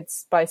modern.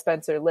 It's by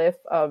Spencer Liff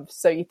of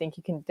So You Think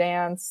You Can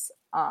Dance.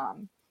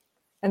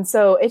 And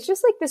so it's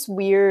just like this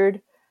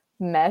weird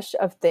mesh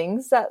of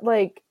things that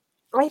like,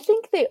 I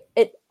think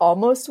it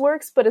almost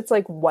works, but it's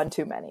like one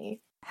too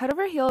many. Head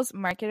Over Heels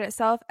marketed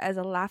itself as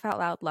a laugh out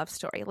loud love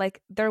story.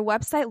 Like their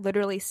website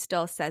literally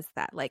still says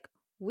that. Like,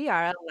 we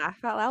are a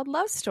laugh out loud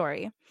love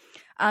story.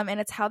 And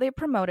it's how they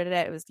promoted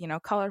it. It was,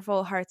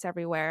 colorful hearts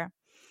everywhere.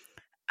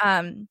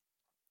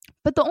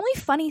 But the only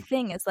funny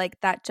thing is like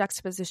that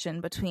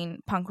juxtaposition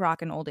between punk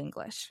rock and Old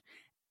English,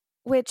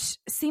 which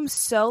seems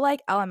so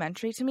like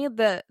elementary to me.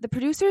 The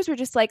producers were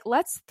just like,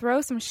 let's throw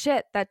some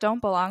shit that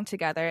don't belong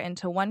together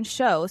into one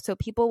show so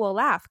people will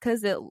laugh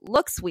because it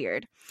looks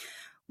weird,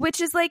 which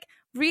is like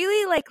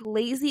really like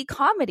lazy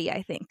comedy,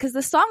 I think, because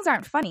the songs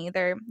aren't funny.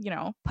 They're,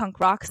 punk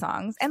rock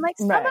songs. And like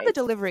some of the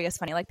delivery is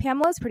funny. Like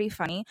Pamela's pretty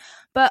funny,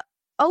 but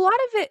a lot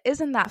of it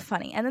isn't that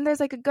funny. And then there's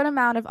like a good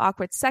amount of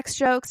awkward sex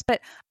jokes,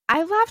 but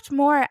I laughed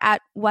more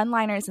at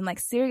one-liners in like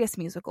serious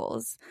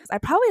musicals. I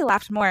probably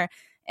laughed more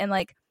in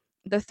like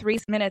the 3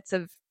 minutes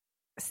of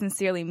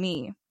Sincerely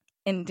Me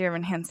in Dear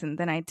Evan Hansen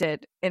than I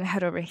did in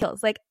Head Over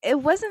Heels. Like, it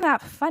wasn't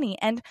that funny,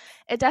 and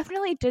it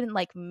definitely didn't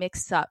like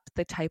mix up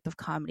the type of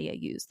comedy I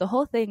used. The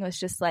whole thing was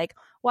just like,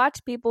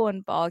 watch people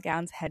in ball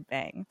gowns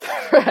headbang.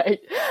 Right.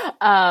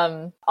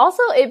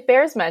 Also, it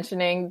bears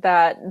mentioning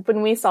that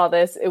when we saw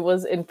this, it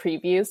was in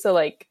preview, so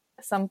like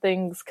some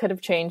things could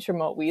have changed from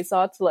what we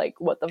saw to like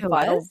what the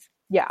final was?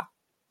 Yeah.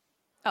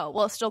 Oh,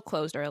 well, it's still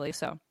closed early,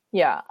 so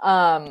yeah.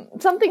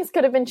 Some things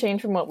could have been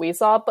changed from what we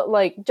saw, but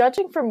like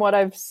judging from what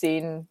I've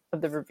seen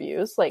of the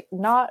reviews, like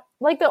not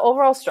like the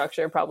overall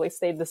structure probably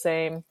stayed the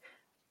same.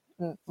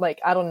 Like,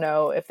 I don't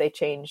know if they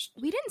changed.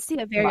 We didn't see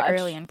it very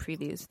early in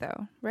previews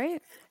though,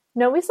 right?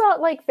 No, we saw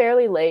it like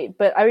fairly late,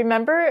 but I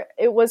remember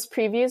it was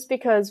previews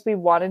because we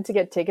wanted to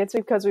get tickets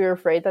because we were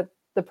afraid that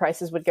the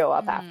prices would go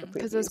up after previews.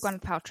 Because it was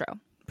Gwyneth Paltrow.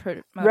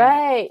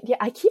 Right. Yeah,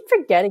 I keep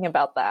forgetting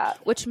about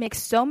that. Which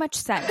makes so much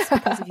sense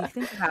because if you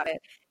think about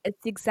it, it's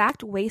the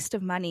exact waste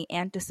of money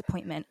and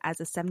disappointment as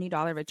a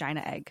 $70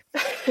 vagina egg.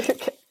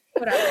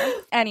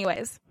 Whatever.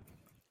 Anyways,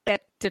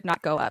 it did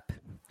not go up.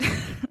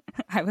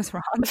 I was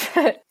wrong.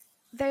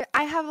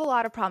 I have a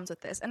lot of problems with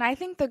this, and I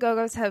think the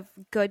Go-Go's have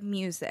good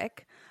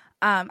music.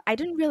 I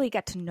didn't really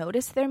get to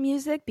notice their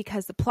music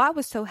because the plot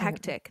was so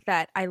hectic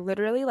that I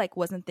literally like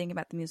wasn't thinking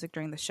about the music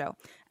during the show.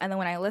 And then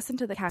when I listened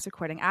to the cast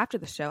recording after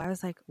the show, I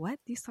was like, what?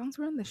 These songs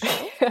were in the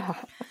show? Yeah.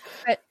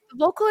 But the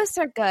vocalists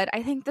are good.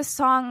 I think the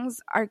songs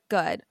are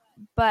good.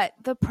 But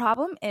the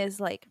problem is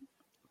like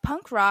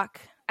punk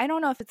rock. I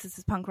don't know if this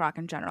is punk rock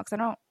in general because I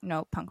don't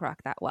know punk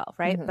rock that well,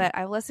 right? Mm-hmm. But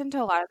I've listened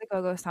to a lot of the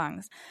Go-Go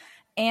songs.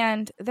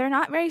 And they're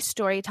not very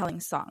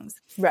storytelling songs.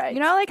 Right. You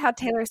know, like how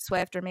Taylor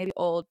Swift or maybe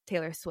old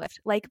Taylor Swift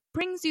like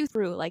brings you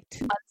through like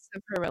 2 months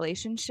of her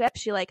relationship.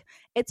 She like,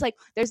 it's like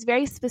there's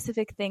very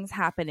specific things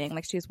happening.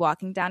 Like she's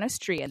walking down a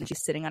street and then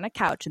she's sitting on a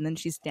couch and then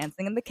she's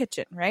dancing in the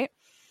kitchen, right?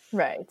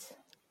 Right.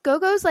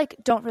 Go-Go's like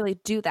don't really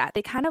do that.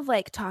 They kind of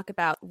like talk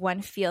about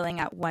one feeling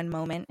at one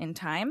moment in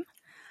time.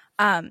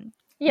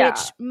 Which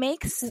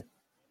makes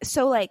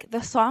so like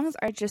the songs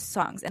are just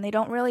songs and they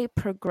don't really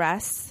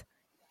progress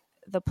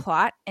the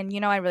plot. And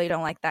I really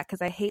don't like that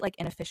because I hate like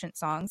inefficient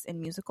songs in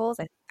musicals.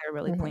 I think they're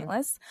really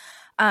pointless.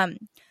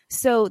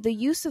 So the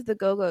use of the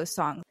Go-Go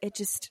song, it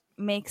just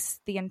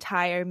makes the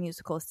entire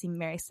musical seem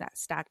very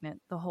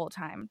stagnant the whole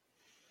time.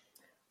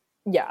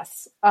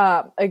 Yes,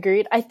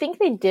 agreed. I think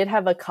they did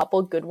have a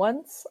couple good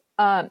ones.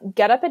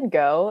 Get Up and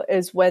Go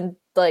is when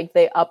like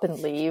they up and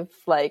leave.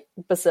 Like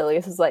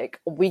Basilius is like,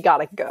 we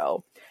gotta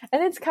go,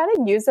 and it's kind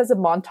of used as a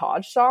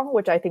montage song,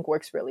 which I think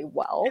works really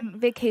well.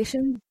 And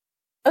Vacation.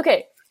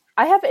 Okay,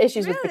 I have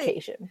issues with Really?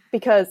 Vacation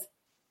because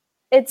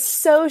it's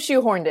so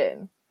shoehorned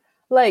in.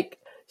 Like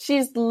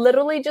she's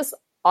literally just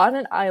on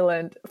an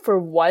island for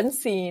one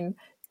scene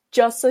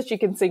just so she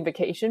can sing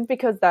Vacation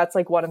because that's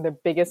like one of their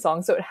biggest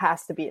songs, so it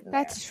has to be in there.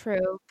 That's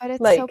true, but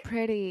it's Like- so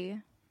pretty.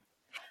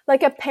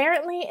 Like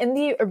apparently in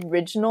the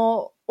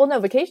original, well, no,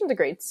 Vacation's a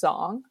great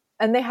song,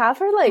 and they have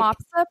her like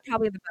Mopsa,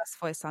 probably the best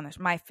voice on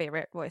my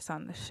favorite voice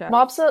on the show.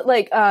 Mopsa,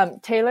 like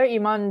Taylor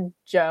Iman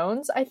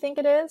Jones, I think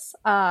it is.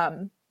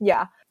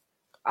 Yeah,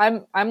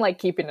 I'm like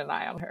keeping an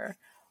eye on her.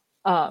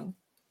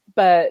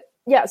 But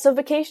yeah, so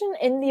Vacation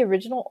in the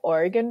original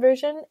Oregon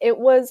version, it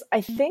was,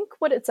 I think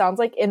what it sounds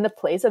like in the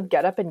place of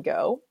Get Up and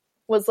Go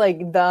was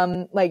like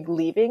them like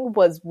leaving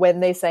was when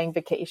they sang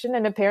Vacation,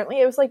 and apparently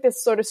it was like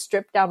this sort of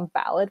stripped down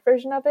ballad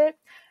version of it,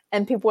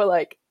 and people were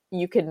like,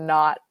 you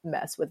cannot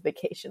mess with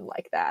Vacation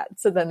like that.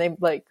 So then they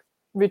like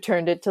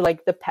returned it to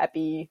like the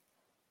peppy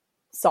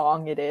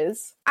song it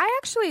is. I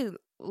actually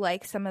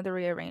like some of the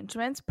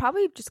rearrangements,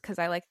 probably just because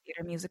I like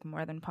theater music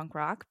more than punk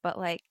rock. But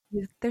like,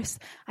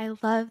 I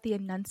love the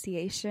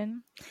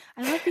enunciation.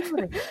 I love being able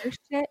to hear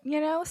shit, you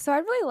know. So I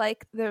really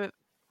like the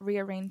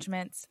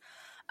rearrangements,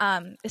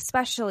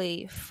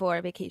 especially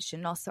for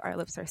Vacation. Also, Our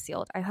Lips Are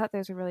Sealed. I thought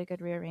those were really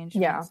good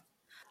rearrangements. Yeah.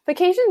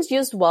 Vacation's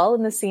used well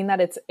in the scene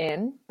that it's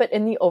in, but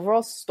in the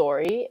overall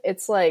story,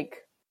 it's like,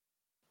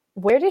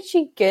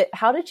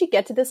 how did she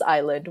get to this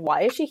island?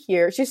 Why is she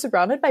here? She's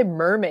surrounded by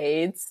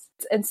mermaids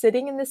and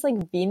sitting in this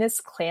like Venus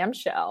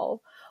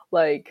clamshell.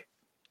 Like,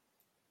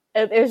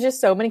 there's just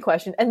so many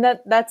questions. And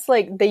that's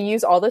like, they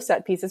use all the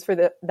set pieces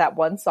for that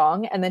one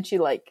song, and then she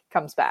like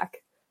comes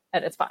back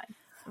and it's fine.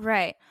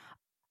 Right.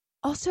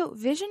 Also,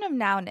 Vision of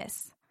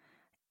Nowness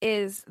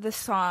is the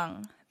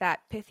song that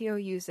Pythio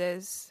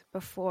uses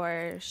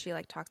before she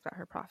like talks about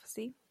her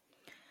prophecy.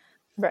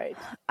 Right.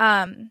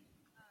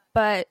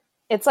 But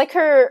it's like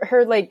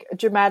her like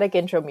dramatic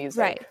intro music.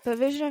 Right. But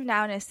Vision of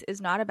Nowness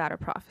is not about a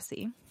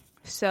prophecy.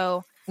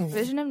 So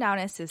Vision of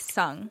Nowness is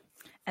sung,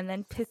 and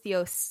then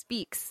Pythio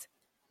speaks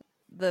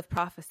the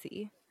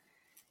prophecy.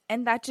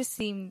 And that just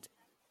seemed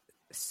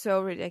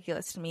so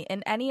ridiculous to me.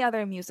 In any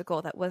other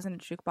musical that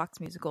wasn't a jukebox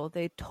musical,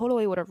 they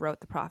totally would have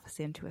wrote the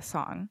prophecy into a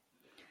song.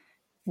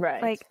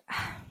 Right. Like,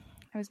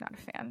 I was not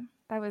a fan.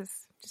 That was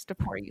just a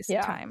poor use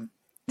of time.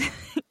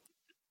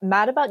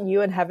 Mad About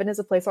You and Heaven is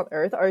a Place on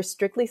Earth are,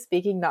 strictly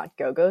speaking, not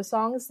Go-Go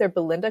songs. They're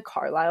Belinda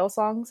Carlisle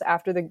songs.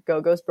 After the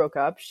Go-Go's broke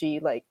up, she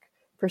like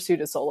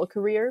pursued a solo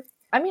career.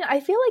 I mean, I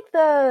feel like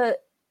the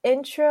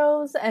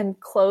intros and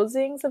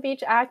closings of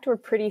each act were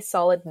pretty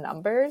solid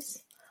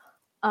numbers.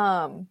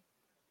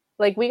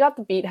 Like We Got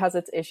the Beat has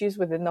its issues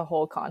within the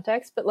whole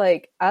context, but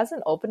like as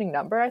an opening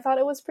number, I thought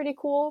it was pretty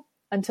cool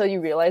until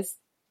you realize,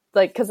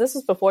 like, because this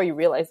was before you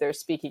realize they're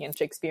speaking in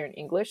Shakespearean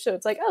English, so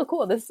it's like, oh,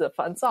 cool, this is a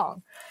fun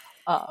song.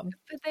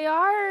 But they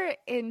are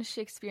in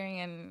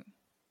Shakespearean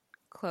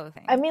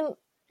clothing. I mean,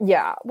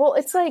 yeah. Well,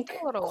 it's like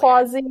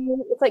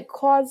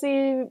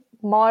quasi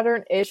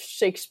modern-ish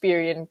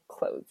Shakespearean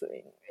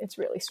clothing. It's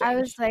really strange. I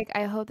was like,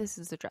 I hope this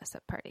is a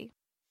dress-up party.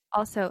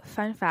 Also,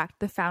 fun fact,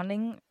 the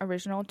founding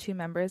original 2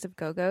 members of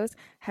Go-Go's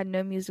had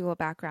no musical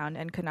background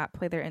and could not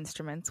play their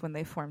instruments when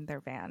they formed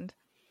their band.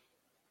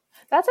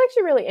 That's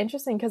actually really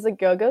interesting because the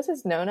Go-Go's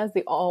is known as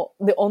the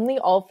only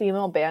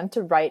all-female band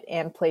to write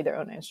and play their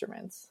own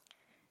instruments.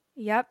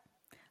 Yep.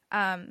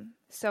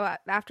 So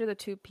after the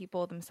 2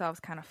 people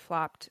themselves kind of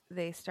flopped,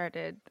 they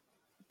started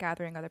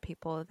gathering other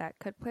people that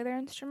could play their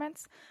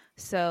instruments.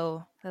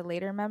 So the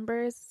later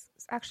members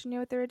actually knew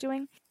what they were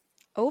doing.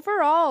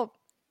 Overall,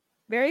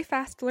 very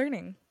fast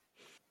learning.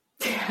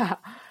 Yeah.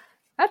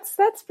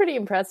 That's pretty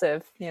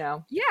impressive, you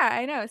know. Yeah,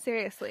 I know,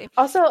 seriously.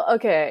 Also,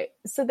 okay,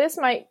 so this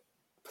might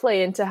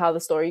play into how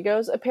the story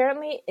goes.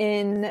 Apparently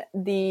in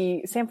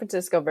the San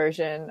Francisco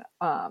version,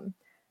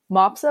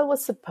 Mopsa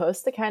was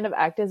supposed to kind of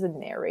act as a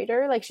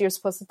narrator, like she was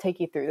supposed to take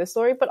you through the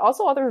story, but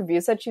also all the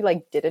reviews said she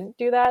like didn't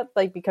do that,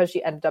 like because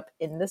she ended up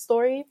in the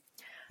story.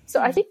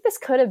 So I think this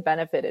could have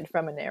benefited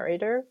from a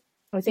narrator.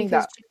 I think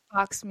because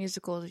jukebox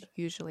musicals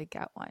usually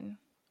get one.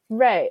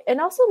 Right.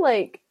 And also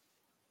like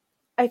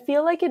I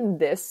feel like in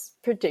this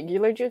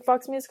particular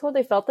jukebox musical,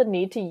 they felt the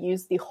need to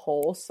use the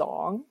whole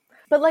song.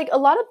 But like a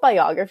lot of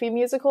biography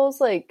musicals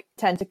like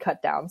tend to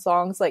cut down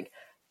songs, like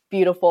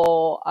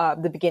Beautiful,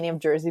 the beginning of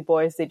Jersey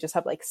Boys, they just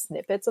have like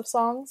snippets of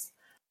songs.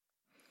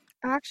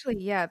 Actually,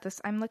 yeah,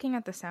 I'm looking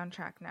at the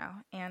soundtrack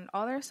now, and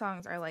all their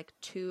songs are like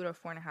 2 to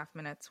 4.5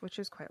 minutes, which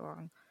is quite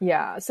long.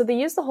 Yeah, so they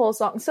use the whole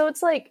song. So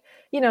it's like,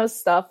 you know,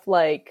 stuff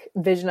like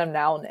Vision of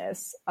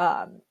Nowness.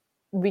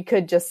 We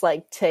could just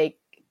like take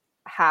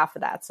half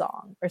of that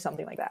song or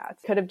something like that.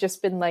 Could have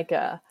just been like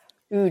a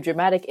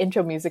dramatic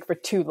intro music for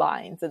 2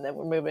 lines, and then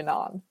we're moving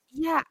on.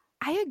 Yeah,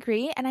 I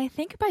agree. And I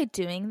think by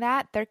doing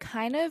that, they're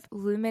kind of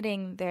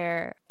limiting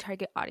their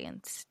target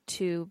audience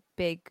to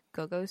big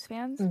Go-Go's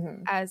fans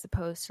as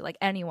opposed to like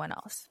anyone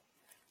else.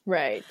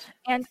 Right.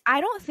 And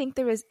I don't think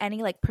there was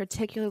any like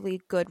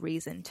particularly good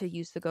reason to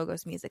use the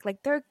Go-Go's music.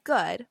 Like they're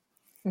good.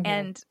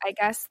 And I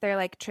guess they're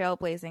like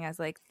trailblazing as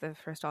like the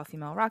first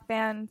all-female rock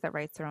band that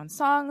writes their own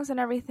songs and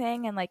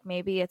everything. And like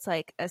maybe it's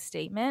like a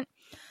statement.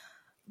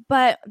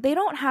 But they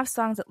don't have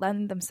songs that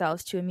lend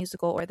themselves to a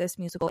musical or this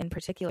musical in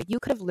particular. You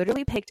could have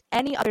literally picked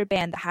any other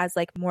band that has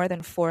like more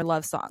than 4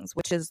 love songs,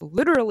 which is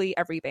literally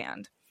every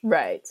band.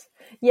 Right.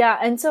 Yeah,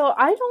 and so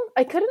I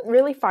couldn't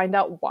really find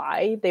out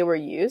why they were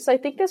used. I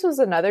think this was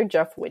another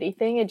Jeff Whitty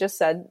thing. It just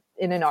said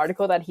in an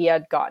article that he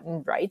had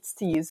gotten rights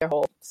to use their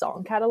whole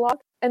song catalog.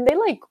 And they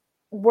like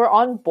were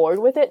on board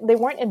with it. They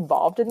weren't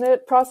involved in the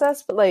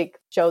process, but like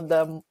showed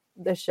them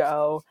the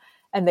show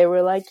and they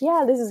were like,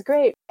 yeah, this is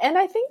great. And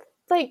I think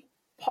like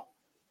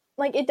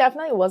it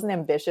definitely was an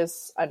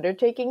ambitious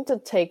undertaking to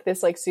take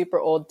this like super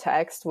old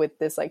text with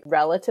this like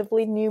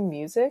relatively new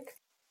music.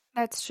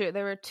 That's true.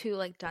 There were 2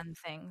 like done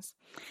things.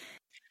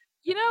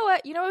 You know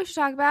what? You know what we should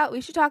talk about?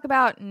 We should talk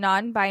about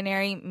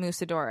non-binary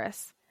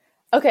Musidorus.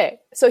 Okay,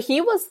 so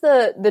he was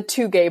the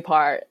too gay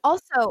part.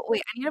 Also,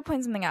 wait, I need to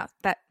point something out.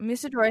 That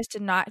Musidorus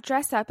did not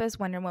dress up as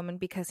Wonder Woman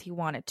because he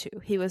wanted to.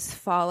 He was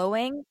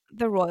following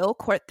the royal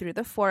court through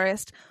the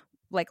forest,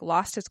 like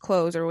lost his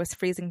clothes or was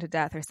freezing to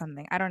death or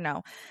something. I don't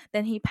know.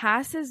 Then he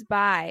passes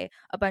by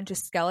a bunch of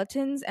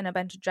skeletons and a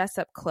bunch of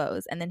dress-up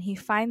clothes, and then he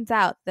finds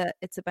out that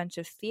it's a bunch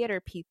of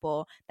theater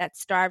people that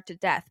starved to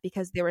death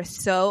because they were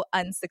so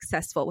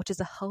unsuccessful, which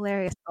is a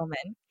hilarious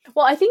omen.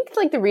 Well, I think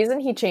like the reason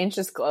he changed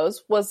his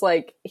clothes was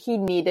like he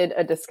needed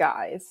a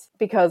disguise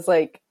because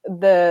like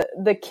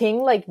the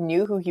king like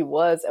knew who he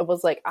was and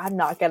was like, I'm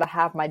not gonna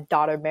have my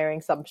daughter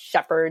marrying some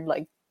shepherd,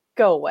 like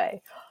go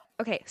away.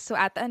 Okay, so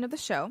at the end of the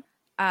show,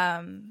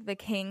 the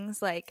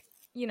king's like,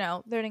 you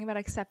know, learning about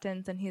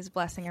acceptance and he's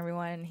blessing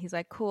everyone and he's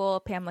like, cool,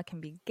 Pamela can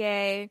be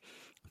gay,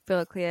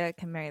 Philoclea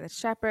can marry the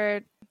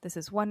shepherd, this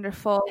is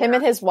wonderful. Him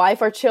and his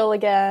wife are chill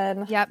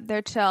again. Yep,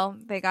 they're chill.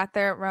 They got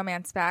their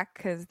romance back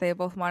because they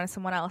both wanted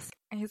someone else.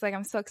 And he's like,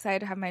 I'm so excited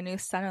to have my new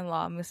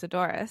son-in-law,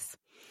 Musidorus.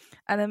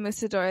 And then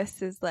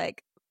Musidorus is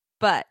like,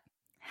 but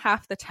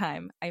half the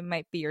time I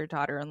might be your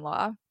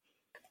daughter-in-law.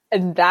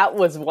 And that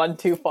was one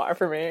too far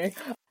for me.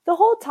 The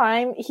whole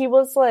time he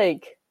was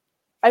like,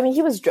 I mean,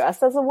 he was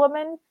dressed as a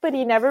woman, but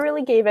he never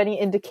really gave any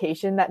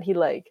indication that he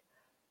like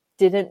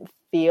didn't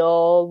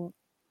feel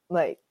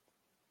like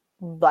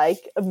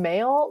a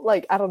male.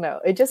 Like, I don't know.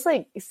 It just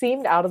like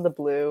seemed out of the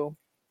blue.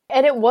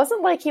 And it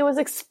wasn't like he was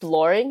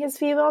exploring his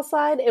female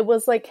side. It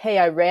was like, hey,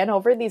 I ran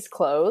over these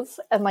clothes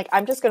and like,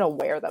 I'm just going to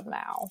wear them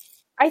now.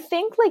 I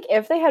think like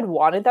if they had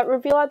wanted that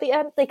reveal at the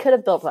end, they could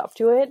have built up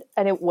to it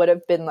and it would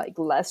have been like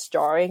less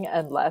jarring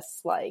and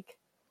less like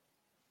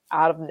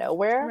out of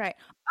nowhere. Right.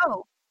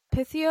 Oh,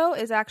 Pythio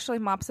is actually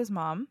Mops's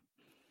mom.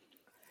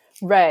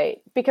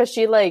 Right. Because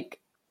she like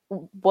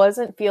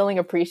wasn't feeling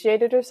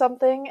appreciated or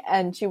something.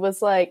 And she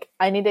was like,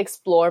 I need to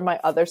explore my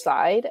other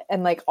side.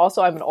 And like,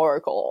 also I'm an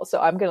oracle, so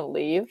I'm going to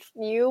leave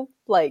you.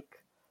 Like,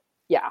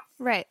 yeah.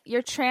 Right.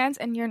 You're trans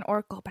and you're an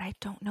oracle, but I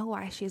don't know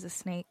why she's a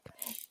snake.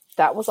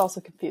 That was also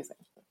confusing.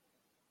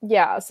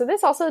 Yeah, so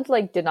this also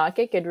like did not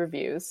get good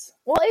reviews.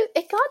 Well,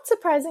 it got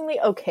surprisingly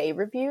okay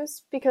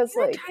reviews because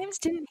New York like Times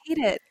didn't hate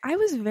it. I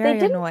was very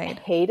they annoyed. didn't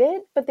hate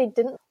it, but they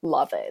didn't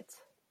love it.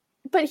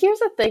 But here's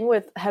the thing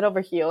with Head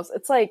Over Heels.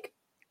 It's like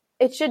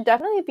it should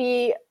definitely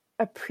be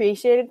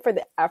appreciated for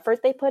the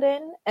effort they put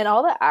in, and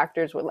all the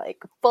actors were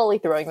like fully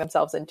throwing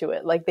themselves into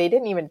it. Like they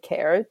didn't even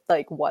care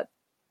like what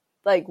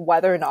like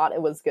whether or not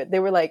it was good. They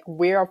were like,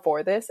 we are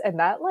for this, and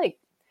that like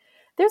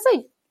there's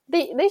like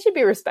they should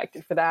be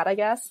respected for that, I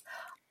guess.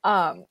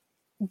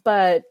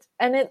 But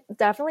and it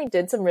definitely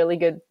did some really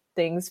good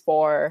things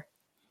for,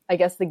 I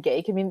guess, the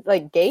gay community,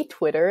 like gay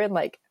Twitter, and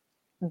like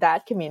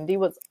that community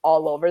was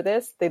all over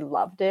this. They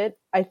loved it.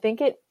 I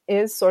think it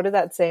is sort of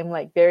that same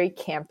like very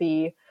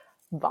campy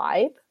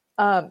vibe.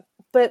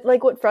 But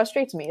like what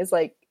frustrates me is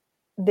like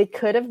they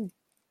could have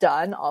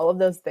done all of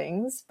those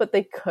things, but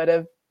they could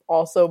have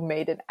also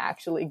made an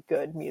actually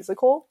good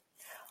musical.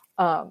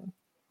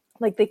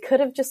 Like they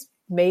could have just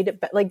made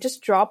it like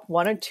just drop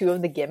 1 or 2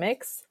 of the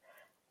gimmicks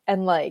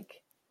and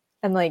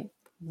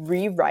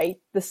rewrite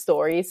the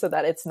story so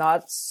that it's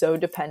not so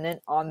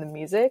dependent on the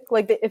music.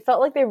 Like it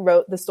felt like they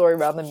wrote the story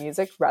around the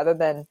music rather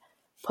than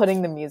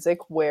putting the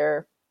music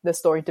where the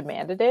story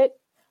demanded it.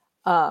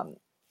 And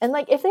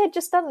like if they had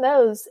just done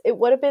those, it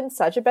would have been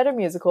such a better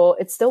musical.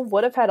 It still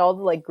would have had all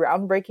the like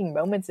groundbreaking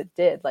moments it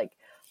did. Like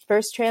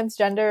first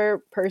transgender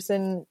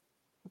person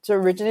to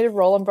originate a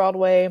role on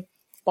Broadway.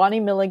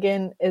 Bonnie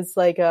Milligan is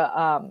like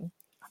a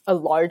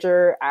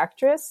larger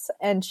actress,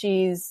 and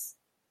she's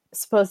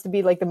supposed to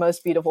be like the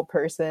most beautiful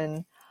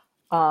person.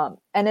 And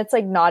it's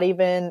like not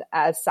even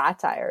as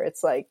satire.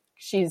 It's like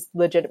she's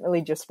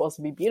legitimately just supposed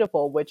to be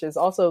beautiful, which is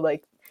also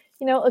like,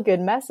 you know, a good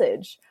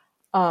message.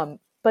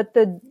 But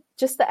the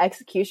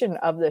execution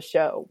of the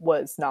show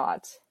was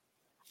not,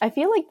 I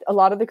feel like a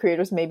lot of the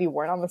creators maybe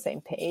weren't on the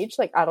same page.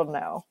 Like, I don't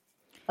know.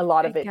 A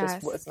lot of I it just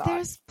guess was not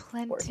there's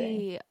plenty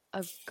working.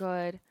 of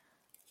good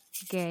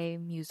gay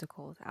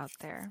musicals out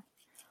there.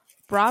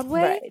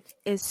 Broadway Right.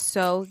 is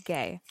so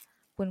gay.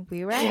 When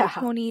we were at Yeah.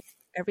 Tony,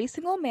 every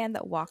single man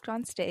that walked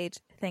on stage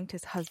thanked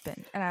his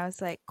husband, and I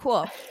was like,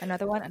 "Cool,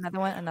 another one, another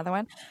one, another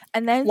one."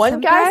 And then One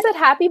some guy said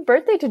happy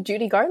birthday to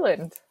Judy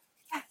Garland.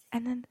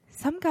 and then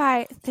some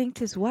guy thanked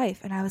his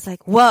wife, and I was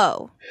like,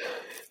 "Whoa!"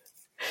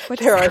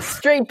 There are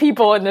straight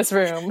people in this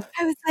room.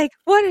 I was like,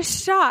 "What a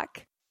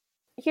shock!"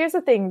 Here's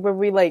the thing where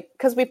we like,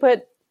 because we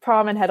put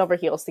Prom and Head Over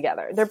Heels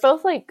together. They're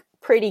both like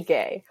pretty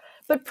gay,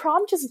 but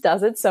Prom just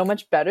does it so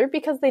much better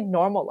because they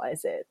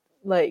normalize it.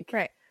 Like,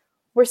 Right.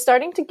 we're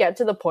starting to get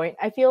to the point,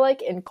 I feel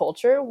like, in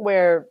culture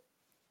where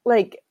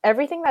like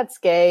everything that's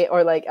gay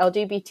or like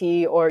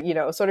LGBT or, you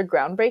know, sort of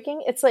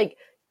groundbreaking, it's like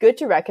good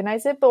to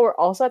recognize it, but we're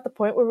also at the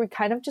point where we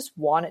kind of just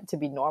want it to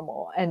be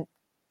normal. And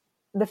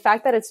the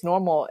fact that it's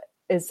normal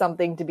is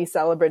something to be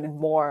celebrated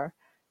more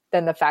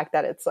than the fact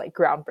that it's like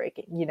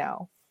groundbreaking, you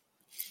know?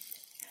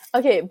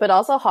 Okay, but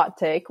also hot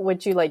take,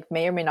 which you like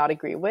may or may not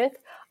agree with.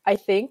 I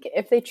think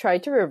if they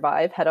tried to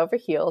revive Head Over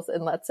Heels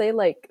in, let's say,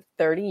 like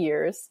 30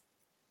 years,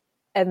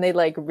 and they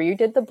like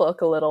redid the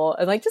book a little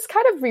and like just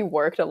kind of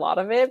reworked a lot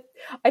of it,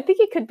 I think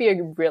it could be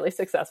a really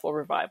successful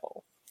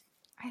revival.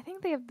 I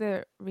think they have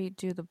to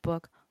redo the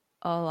book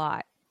a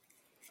lot.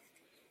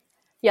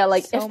 Yeah,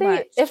 like So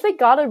much. if they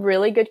got a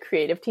really good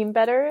creative team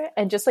better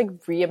and just like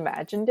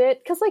reimagined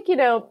it, because like, you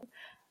know,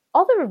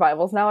 all the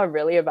revivals now are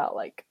really about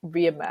like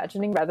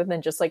reimagining rather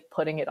than just like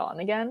putting it on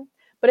again.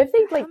 But if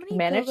they How like many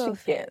managed Go-Go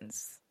to get,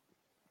 fans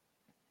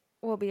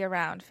will be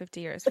around 50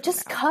 years but from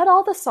just now? cut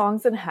all the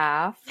songs in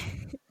half.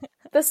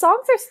 The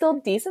songs are still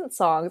decent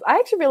songs. I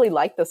actually really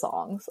like the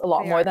songs a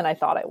lot They more are. than I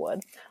thought I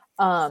would.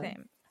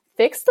 Same.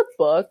 Fix the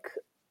book.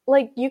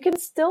 Like, you can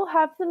still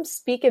have them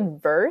speak in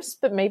verse,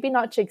 but maybe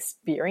not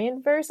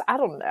Shakespearean verse. I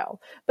don't know.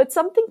 But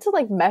something to,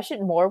 like, mesh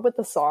it more with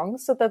the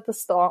songs so that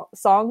the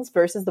songs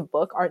versus the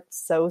book aren't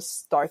so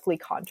starkly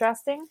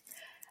contrasting.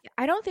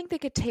 I don't think they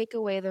could take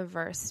away the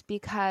verse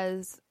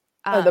because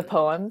Or the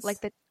poems.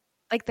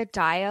 like the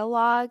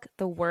dialogue,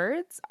 the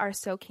words are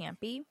so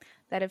campy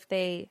that if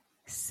they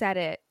said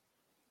it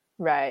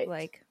right.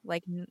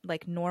 like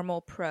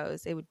normal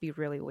prose, it would be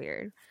really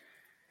weird.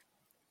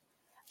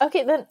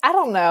 Okay, then I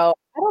don't know.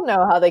 I don't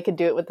know how they could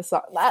do it with the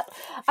song.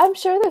 I'm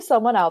sure there's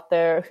someone out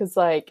there who's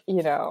like,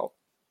 you know,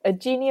 a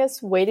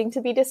genius waiting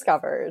to be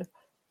discovered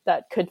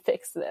that could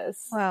fix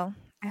this. Well,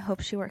 I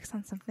hope she works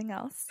on something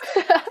else.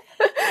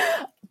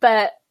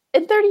 But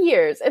in 30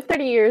 years,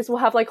 we'll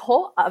have like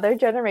whole other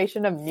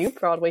generation of new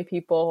Broadway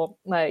people.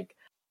 Like,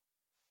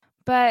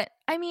 but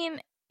I mean,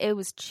 it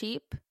was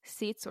cheap.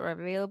 Seats were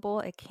available.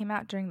 It came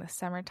out during the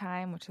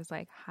summertime, which is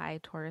like high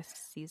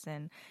tourist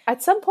season.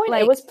 At some point,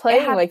 like, it was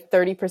playing like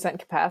 30%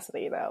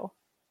 capacity though,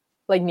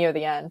 like near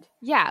the end.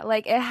 Yeah,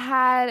 like it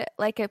had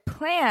like it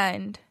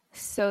planned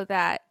so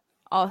that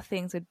all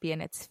things would be in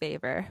its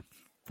favor,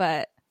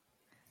 but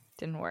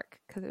didn't work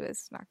because it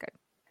was not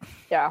good.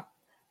 Yeah.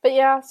 But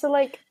yeah, so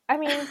like, I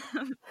mean,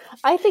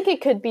 I think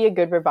it could be a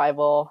good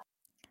revival.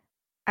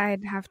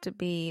 I'd have to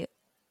be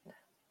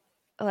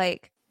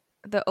like,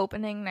 the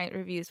opening night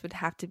reviews would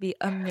have to be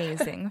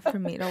amazing for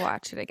me to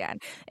watch it again.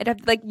 It'd have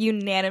to like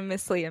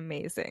unanimously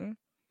amazing.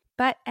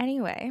 But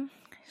anyway,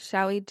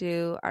 shall we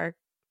do our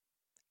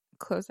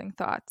closing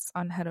thoughts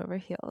on Head Over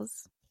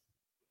Heels?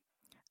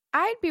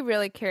 I'd be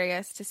really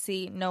curious to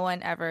see No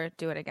One Ever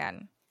do it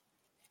again.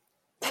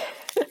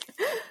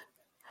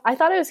 I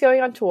thought it was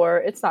going on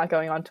tour. It's not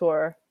going on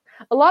tour.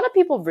 A lot of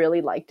people really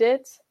liked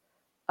it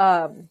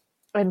and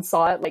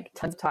saw it like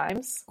tons of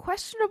times.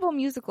 Questionable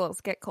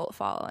musicals get cult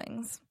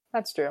followings.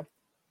 That's true.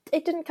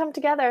 It didn't come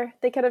together.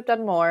 They could have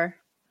done more.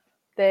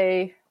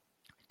 They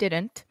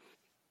didn't.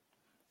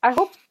 I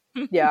hope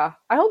I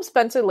hope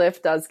Spencer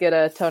Lift does get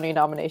a Tony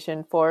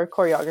nomination for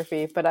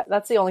choreography, but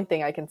that's the only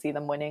thing I can see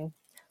them winning.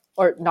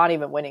 Or not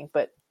even winning,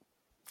 but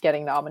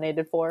getting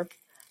nominated for.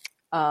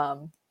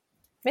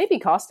 Maybe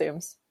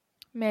costumes.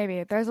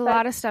 Maybe. There's a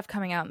lot of stuff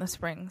coming out in the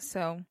spring,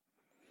 so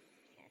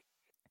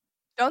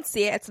don't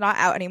see it. It's not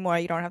out anymore.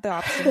 You don't have the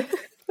option.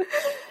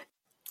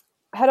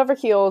 Head Over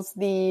Heels,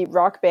 the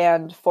rock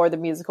band for the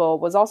musical,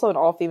 was also an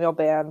all-female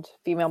band,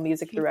 female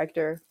music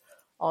director,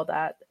 all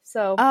that.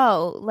 So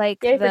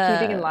like yay for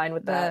keeping in line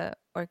with the that.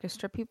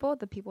 orchestra people,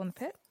 the people in the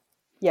pit?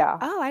 Yeah.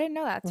 Oh, I didn't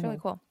know that. It's really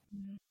cool.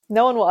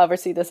 No one will ever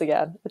see this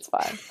again. It's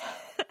fine.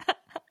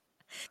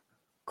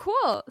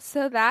 Cool.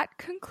 So that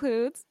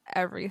concludes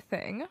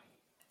everything.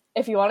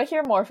 If you want to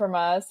hear more from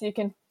us, you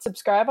can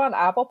subscribe on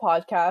Apple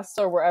Podcasts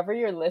or wherever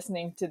you're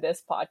listening to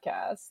this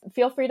podcast.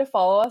 Feel free to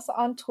follow us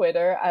on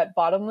Twitter at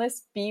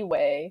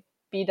bottomlessbway,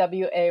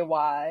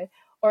 BWAY,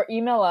 or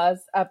email us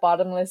at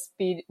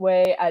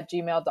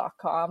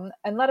bottomlessbway@gmail.com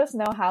and let us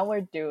know how we're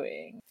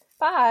doing.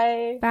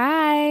 Bye!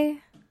 Bye!